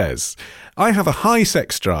 He says, I have a high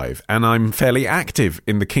sex drive and I'm fairly active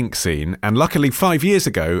in the kink scene, and luckily 5 years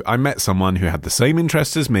ago I met someone who had the same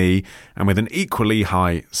interests as me and with an equally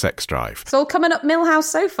high sex drive. It's all coming up Millhouse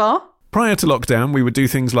so far. Prior to lockdown, we would do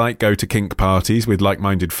things like go to kink parties with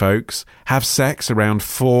like-minded folks, have sex around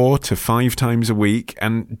 4 to 5 times a week,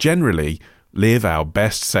 and generally live our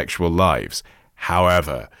best sexual lives.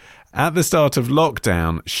 However, at the start of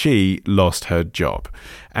lockdown, she lost her job.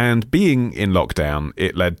 And being in lockdown,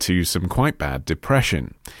 it led to some quite bad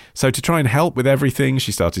depression. So to try and help with everything,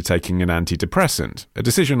 she started taking an antidepressant, a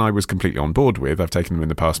decision I was completely on board with. I've taken them in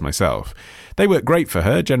the past myself. They worked great for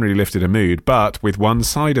her, generally lifted her mood, but with one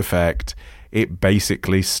side effect, it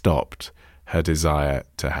basically stopped her desire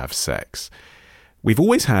to have sex. We've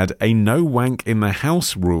always had a no wank in the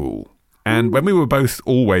house rule. And when we were both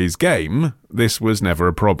always game, this was never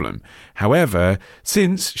a problem. However,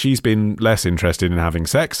 since she's been less interested in having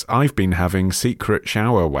sex, I've been having secret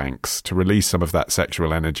shower wanks to release some of that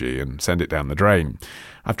sexual energy and send it down the drain.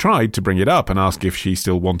 I've tried to bring it up and ask if she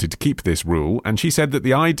still wanted to keep this rule, and she said that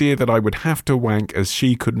the idea that I would have to wank as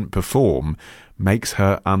she couldn't perform makes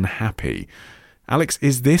her unhappy. Alex,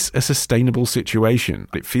 is this a sustainable situation?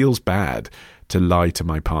 It feels bad to lie to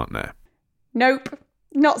my partner. Nope.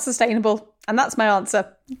 Not sustainable. And that's my answer.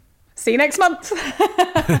 See you next month.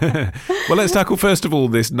 Well, let's tackle first of all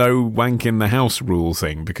this no wank in the house rule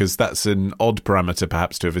thing, because that's an odd parameter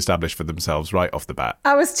perhaps to have established for themselves right off the bat.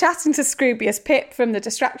 I was chatting to Scroobius Pip from the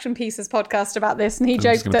Distraction Pieces podcast about this, and he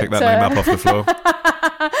joked that... I'm just going to pick that name up off the floor.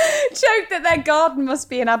 Joked that their garden must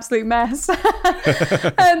be an absolute mess.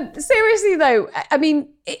 Seriously though, I mean,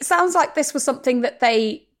 it sounds like this was something that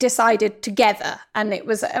they decided together, and it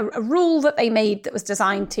was a rule that they made that was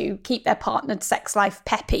designed to keep their partnered sex life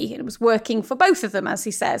peppy. It was working for both of them, as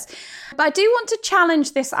he says. But I do want to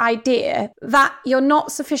challenge this idea that you're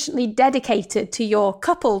not sufficiently dedicated to your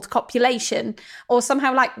coupled copulation, or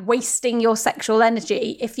somehow like wasting your sexual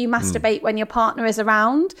energy if you masturbate when your partner is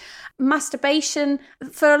around. Masturbation,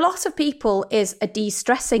 for a lot of people, is a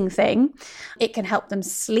de-stressing thing. It can help them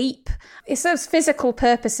sleep. It's those physical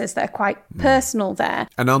purposes that are quite personal there.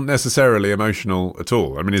 And aren't necessarily emotional at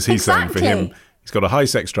all. I mean, is he saying for him, he's got a high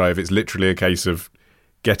sex drive, it's literally a case of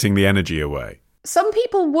getting the energy away? Some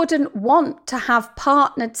people wouldn't want to have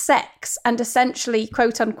partnered sex and essentially,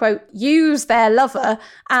 quote unquote, use their lover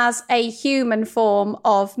as a human form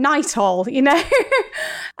of night-owl, you know?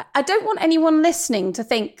 I don't want anyone listening to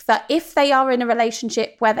think that if they are in a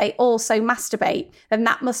relationship where they also masturbate, then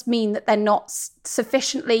that must mean that they're not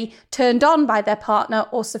sufficiently turned on by their partner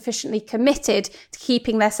or sufficiently committed to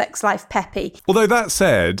keeping their sex life peppy. Although that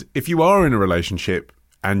said, if you are in a relationship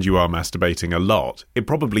and you are masturbating a lot, it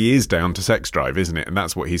probably is down to sex drive, isn't it? And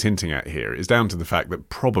that's what he's hinting at here. It's down to the fact that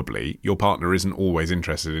probably your partner isn't always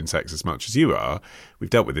interested in sex as much as you are.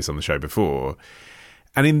 We've dealt with this on the show before.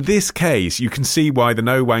 And in this case, you can see why the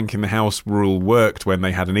no wank in the house rule worked when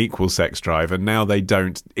they had an equal sex drive, and now they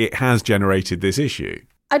don't. It has generated this issue.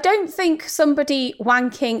 I don't think somebody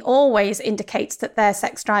wanking always indicates that their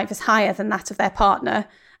sex drive is higher than that of their partner.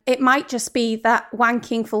 It might just be that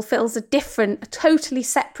wanking fulfills a totally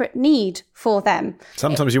separate need for them.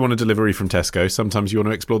 Sometimes you want a delivery from Tesco, sometimes you want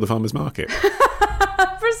to explore the farmer's market.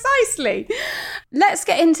 Precisely. Let's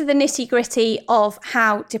get into the nitty-gritty of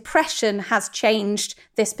how depression has changed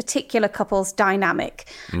this particular couple's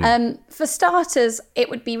dynamic. For starters, it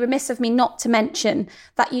would be remiss of me not to mention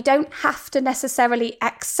that you don't have to necessarily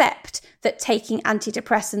accept that taking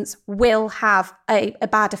antidepressants will have a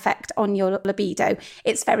bad effect on your libido.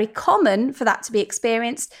 It's very common for that to be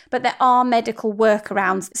experienced, but there are medical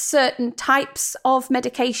workarounds. Certain types of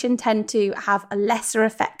medication tend to have a lesser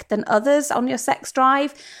effect than others on your sex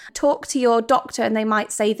drive. Talk to your doctor and they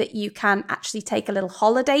might say that you can actually take a little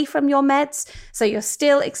holiday from your meds, so you're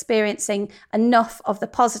still experiencing enough of the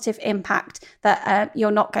positive impact that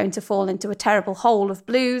you're not going to fall into a terrible hole of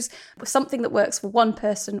blues. Something that works for one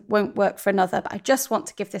person won't work for another, but I just want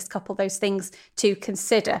to give this couple those things to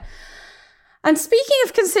consider. And speaking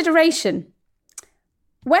of consideration,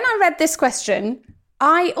 when I read this question,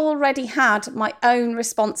 I already had my own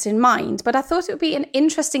response in mind, but I thought it would be an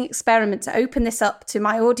interesting experiment to open this up to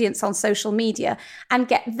my audience on social media and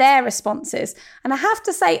get their responses. And I have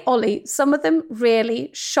to say, Ollie, some of them really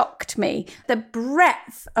shocked me. The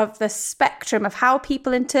breadth of the spectrum of how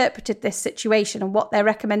people interpreted this situation and what their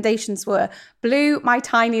recommendations were blew my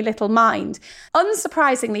tiny little mind.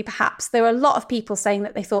 Unsurprisingly, perhaps, there were a lot of people saying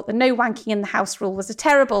that they thought the no wanking in the house rule was a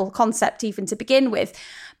terrible concept even to begin with.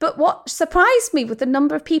 But what surprised me was the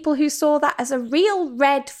number of people who saw that as a real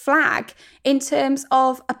red flag in terms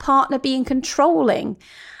of a partner being controlling.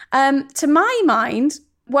 To my mind,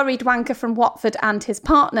 Worried Wanker from Watford and his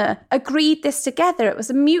partner agreed this together. It was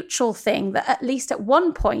a mutual thing that at least at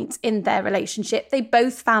one point in their relationship, they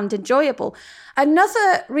both found enjoyable.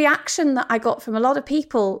 Another reaction that I got from a lot of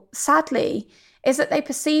people, sadly, is that they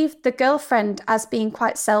perceived the girlfriend as being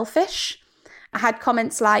quite selfish. I had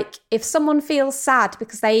comments like, if someone feels sad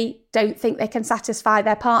because they don't think they can satisfy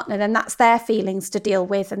their partner, then that's their feelings to deal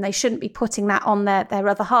with and they shouldn't be putting that on their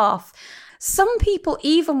other half. Some people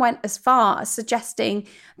even went as far as suggesting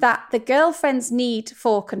that the girlfriend's need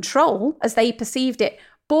for control, as they perceived it,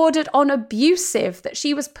 bordered on abusive, that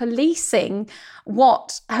she was policing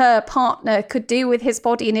what her partner could do with his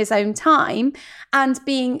body in his own time and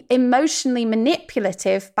being emotionally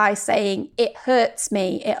manipulative by saying, it hurts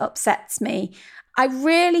me, it upsets me. I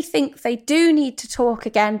really think they do need to talk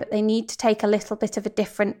again, but they need to take a little bit of a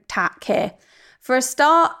different tack here. For a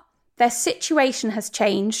start, their situation has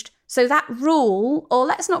changed. So that rule, or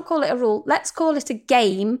let's not call it a rule, let's call it a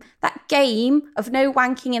game, that game of no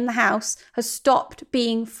wanking in the house has stopped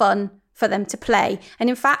being fun for them to play. And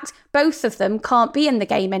in fact, both of them can't be in the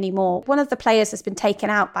game anymore. One of the players has been taken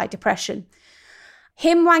out by depression.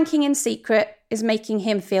 Him wanking in secret is making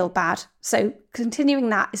him feel bad. So continuing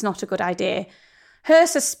that is not a good idea. Her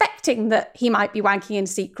suspecting that he might be wanking in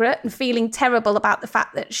secret and feeling terrible about the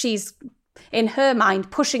fact that she's, in her mind,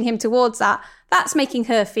 pushing him towards that, that's making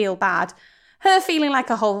her feel bad. Her feeling like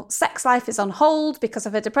her whole sex life is on hold because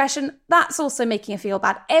of her depression, that's also making her feel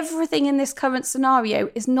bad. Everything in this current scenario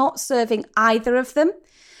is not serving either of them.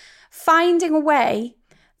 Finding a way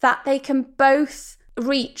that they can both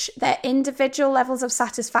reach their individual levels of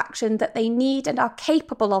satisfaction that they need and are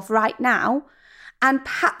capable of right now, and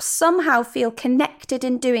perhaps somehow feel connected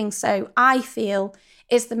in doing so, I feel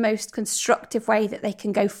is the most constructive way that they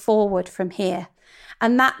can go forward from here.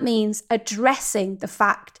 And that means addressing the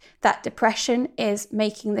fact that depression is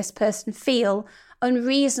making this person feel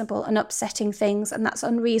unreasonable and upsetting things, and that's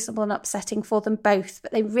unreasonable and upsetting for them both.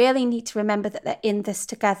 But they really need to remember that they're in this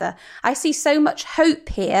together. I see so much hope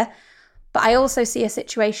here, but I also see a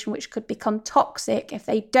situation which could become toxic if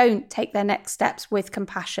they don't take their next steps with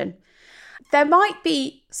compassion. There might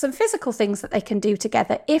be some physical things that they can do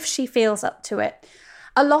together if she feels up to it.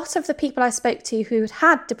 A lot of the people I spoke to who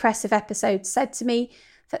had depressive episodes said to me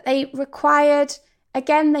that they required,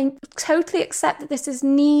 again, they totally accept that this is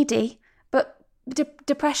needy, but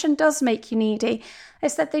depression does make you needy. They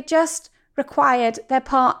said they just required their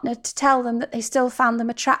partner to tell them that they still found them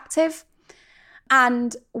attractive.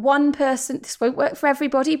 And one person, this won't work for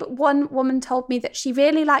everybody, but one woman told me that she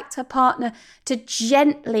really liked her partner to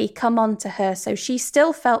gently come on to her. So she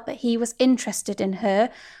still felt that he was interested in her,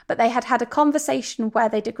 but they had had a conversation where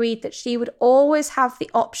they'd agreed that she would always have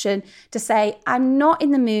the option to say, I'm not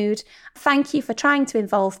in the mood. Thank you for trying to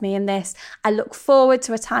involve me in this. I look forward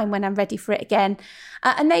to a time when I'm ready for it again.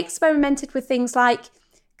 And they experimented with things like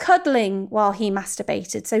cuddling while he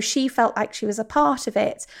masturbated, so she felt like she was a part of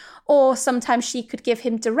it. Or sometimes she could give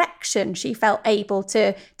him direction. She felt able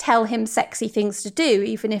to tell him sexy things to do,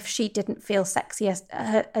 even if she didn't feel sexy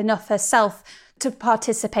enough herself to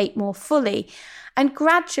participate more fully. And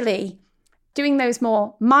gradually, doing those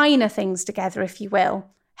more minor things together, if you will,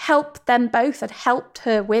 helped them both and helped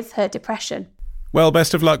her with her depression. Well,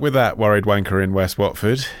 best of luck with that, worried wanker in West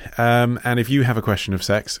Watford. And if you have a question of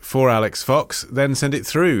sex for Alex Fox, then send it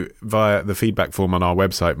through via the feedback form on our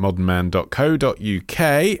website,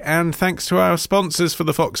 modernman.co.uk. And thanks to our sponsors for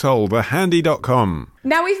the Foxhole, thehandy.com.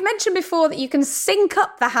 Now, we've mentioned before that you can sync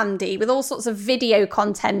up the Handy with all sorts of video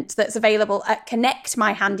content that's available at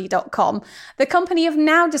connectmyhandy.com. The company have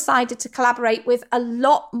now decided to collaborate with a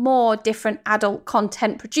lot more different adult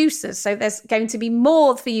content producers, so there's going to be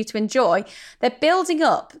more for you to enjoy. They're building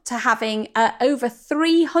up to having over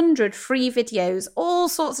 300 free videos, all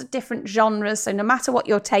sorts of different genres, so no matter what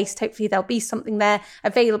your taste, hopefully there'll be something there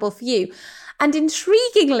available for you. And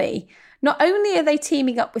intriguingly, not only are they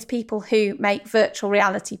teaming up with people who make virtual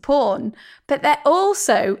reality porn, but they're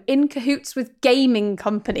also in cahoots with gaming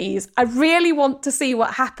companies. I really want to see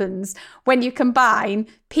what happens when you combine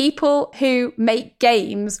people who make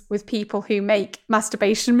games with people who make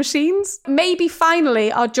masturbation machines. Maybe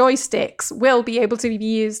finally our joysticks will be able to be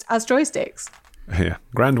used as joysticks. Yeah,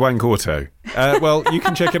 Grand Wank Auto. Well, you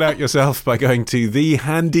can check it out yourself by going to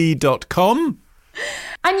thehandy.com.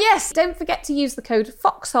 And yes, don't forget to use the code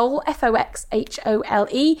FOXHOLE,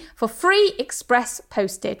 FOXHOLE, for free express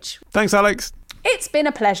postage. Thanks, Alex. It's been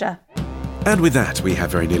a pleasure. And with that, we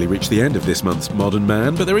have very nearly reached the end of this month's Modern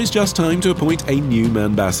Man, but there is just time to appoint a new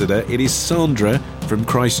ambassador. It is Sandra from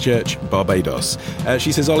Christchurch, Barbados.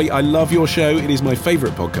 She says, Ollie, I love your show. It is my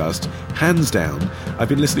favourite podcast, hands down. I've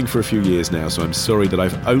been listening for a few years now, so I'm sorry that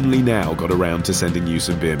I've only now got around to sending you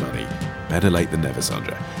some beer money. Better late than never,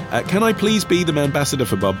 Sandra. Can I please be the ambassador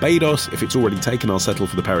for Barbados? If it's already taken, I'll settle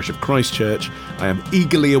for the parish of Christchurch. I am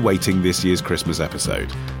eagerly awaiting this year's Christmas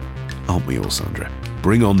episode. Aren't we all, Sandra?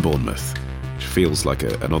 Bring on Bournemouth. Which feels like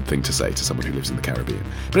an odd thing to say to someone who lives in the Caribbean.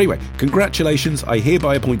 But anyway, congratulations. I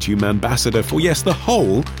hereby appoint you ambassador for, yes, the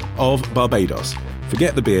whole of Barbados.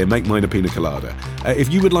 Forget the beer, make mine a pina colada.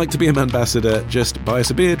 If you would like to be an ambassador, just buy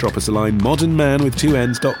us a beer, drop us a line,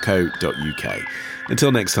 modernman.co.uk.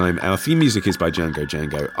 Until next time, our theme music is by Django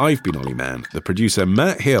Django. I've been Ollie Mann, the producer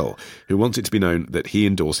Matt Hill, who wants it to be known that he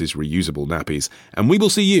endorses reusable nappies. And we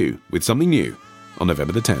will see you with something new on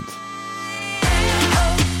November the 10th.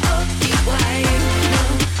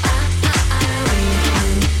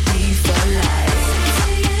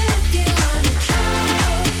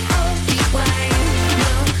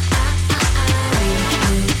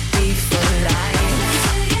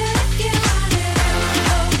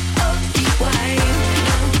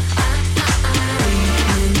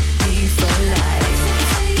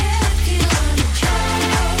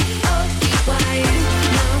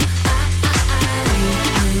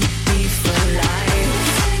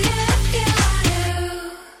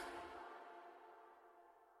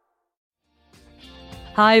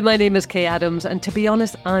 Hi, my name is Kay Adams, and to be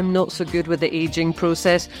honest, I'm not so good with the ageing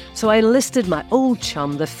process, so I enlisted my old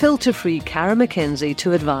chum, the filter-free Cara McKenzie,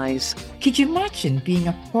 to advise. Could you imagine being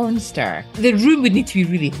a porn star? The room would need to be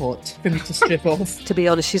really hot for me to strip off. To be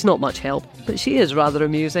honest, she's not much help, but she is rather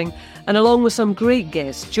amusing. And along with some great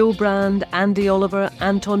guests, Joe Brand, Andy Oliver,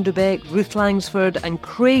 Anton Dubeck, Ruth Langsford and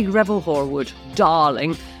Craig Revel Horwood,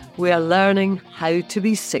 darling, we are learning how to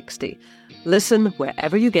be 60. Listen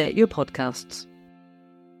wherever you get your podcasts.